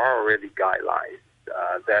 there are already guidelines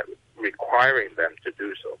that requiring them to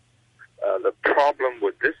do so. The problem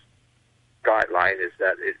with this guideline is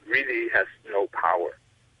that it really has no power.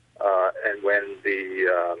 And when the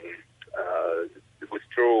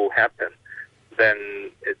withdrawal happened,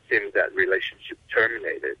 then it seems that relationship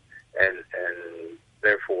terminated, and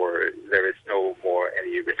therefore there is no more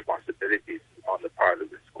any responsibilities on the part of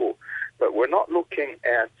the school. But we're not looking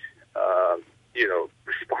at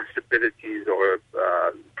responsibilities or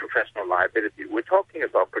professional liability. We're talking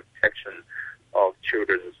about protection of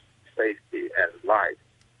children's safety and life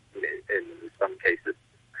in some cases.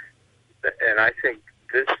 And I think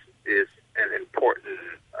this is an important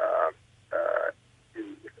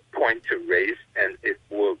point to raise, and it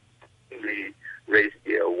will really raise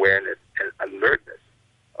the awareness and alertness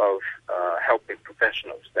of helping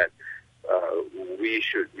professionals that we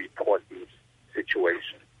should report these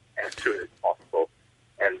situations as soon as possible,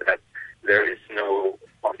 and that there is no,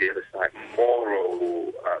 on the other side,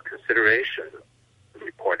 moral consideration of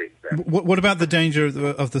reporting them. What about the danger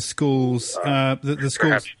of the schools? The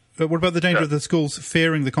schools. What about the danger of the schools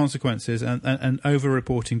fearing the consequences and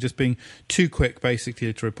over-reporting, just being too quick,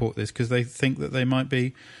 basically, to report this because they think that they might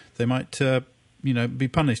be punished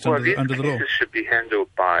under the law? Well, these should be handled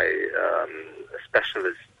by a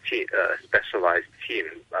specialized team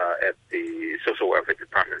at the social welfare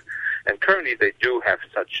department, and currently they do have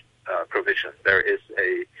such provision. There is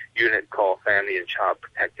a unit called Family and Child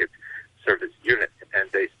Protective Service Unit, and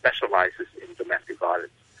they specializes in domestic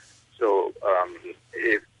violence. So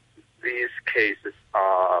if these cases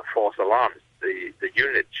are false alarms, the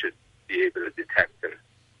unit should be able to detect them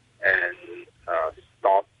and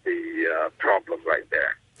stop the problem right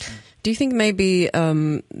there. Do you think maybe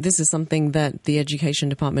this is something that the Education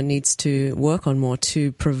Department needs to work on more,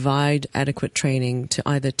 to provide adequate training to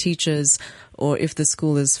either teachers or, if the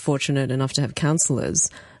school is fortunate enough to have counsellors,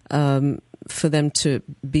 for them to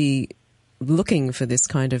be looking for this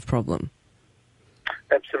kind of problem?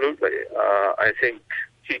 Absolutely. I think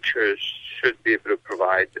teachers should be able to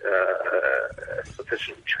provide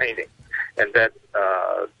sufficient training, and that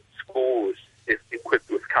schools, if equipped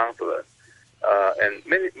with counselors, and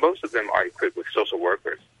most of them are equipped with social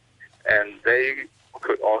workers, and they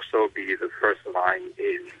could also be the first line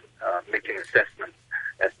in making assessments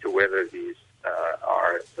as to whether these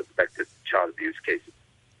are suspected child abuse cases.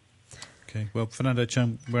 Okay, well, Fernando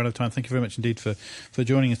Chung, we're out of time. Thank you very much indeed for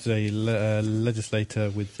joining us today, legislator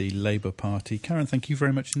with the Labour Party. Karen, thank you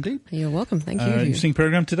very much indeed. You're welcome. Thank you. Interesting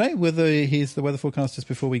programme today. Here's the weather forecast just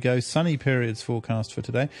before we go. Sunny periods forecast for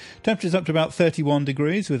today. Temperatures up to about 31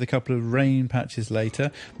 degrees with a couple of rain patches later.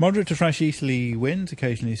 Moderate to fresh easterly winds,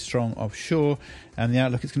 occasionally strong offshore. And the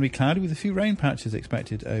outlook is going to be cloudy with a few rain patches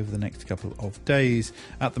expected over the next couple of days.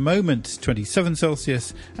 At the moment, 27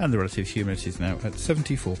 Celsius, and the relative humidity is now at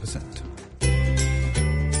 74%.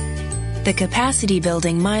 The Capacity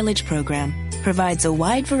Building Mileage Program provides a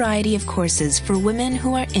wide variety of courses for women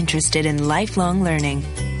who are interested in lifelong learning.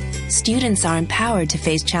 Students are empowered to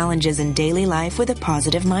face challenges in daily life with a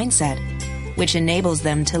positive mindset, which enables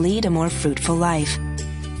them to lead a more fruitful life.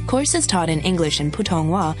 Courses taught in English and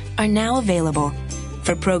Putonghua are now available.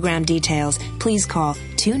 For program details, please call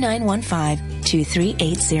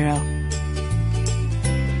 2915-2380.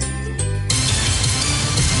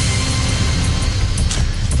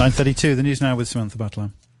 .32, the news now with Samantha Butler.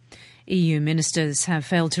 EU ministers have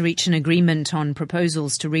failed to reach an agreement on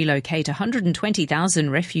proposals to relocate 120,000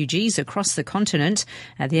 refugees across the continent.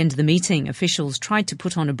 At the end of the meeting, officials tried to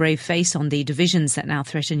put on a brave face on the divisions that now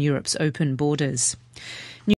threaten Europe's open borders.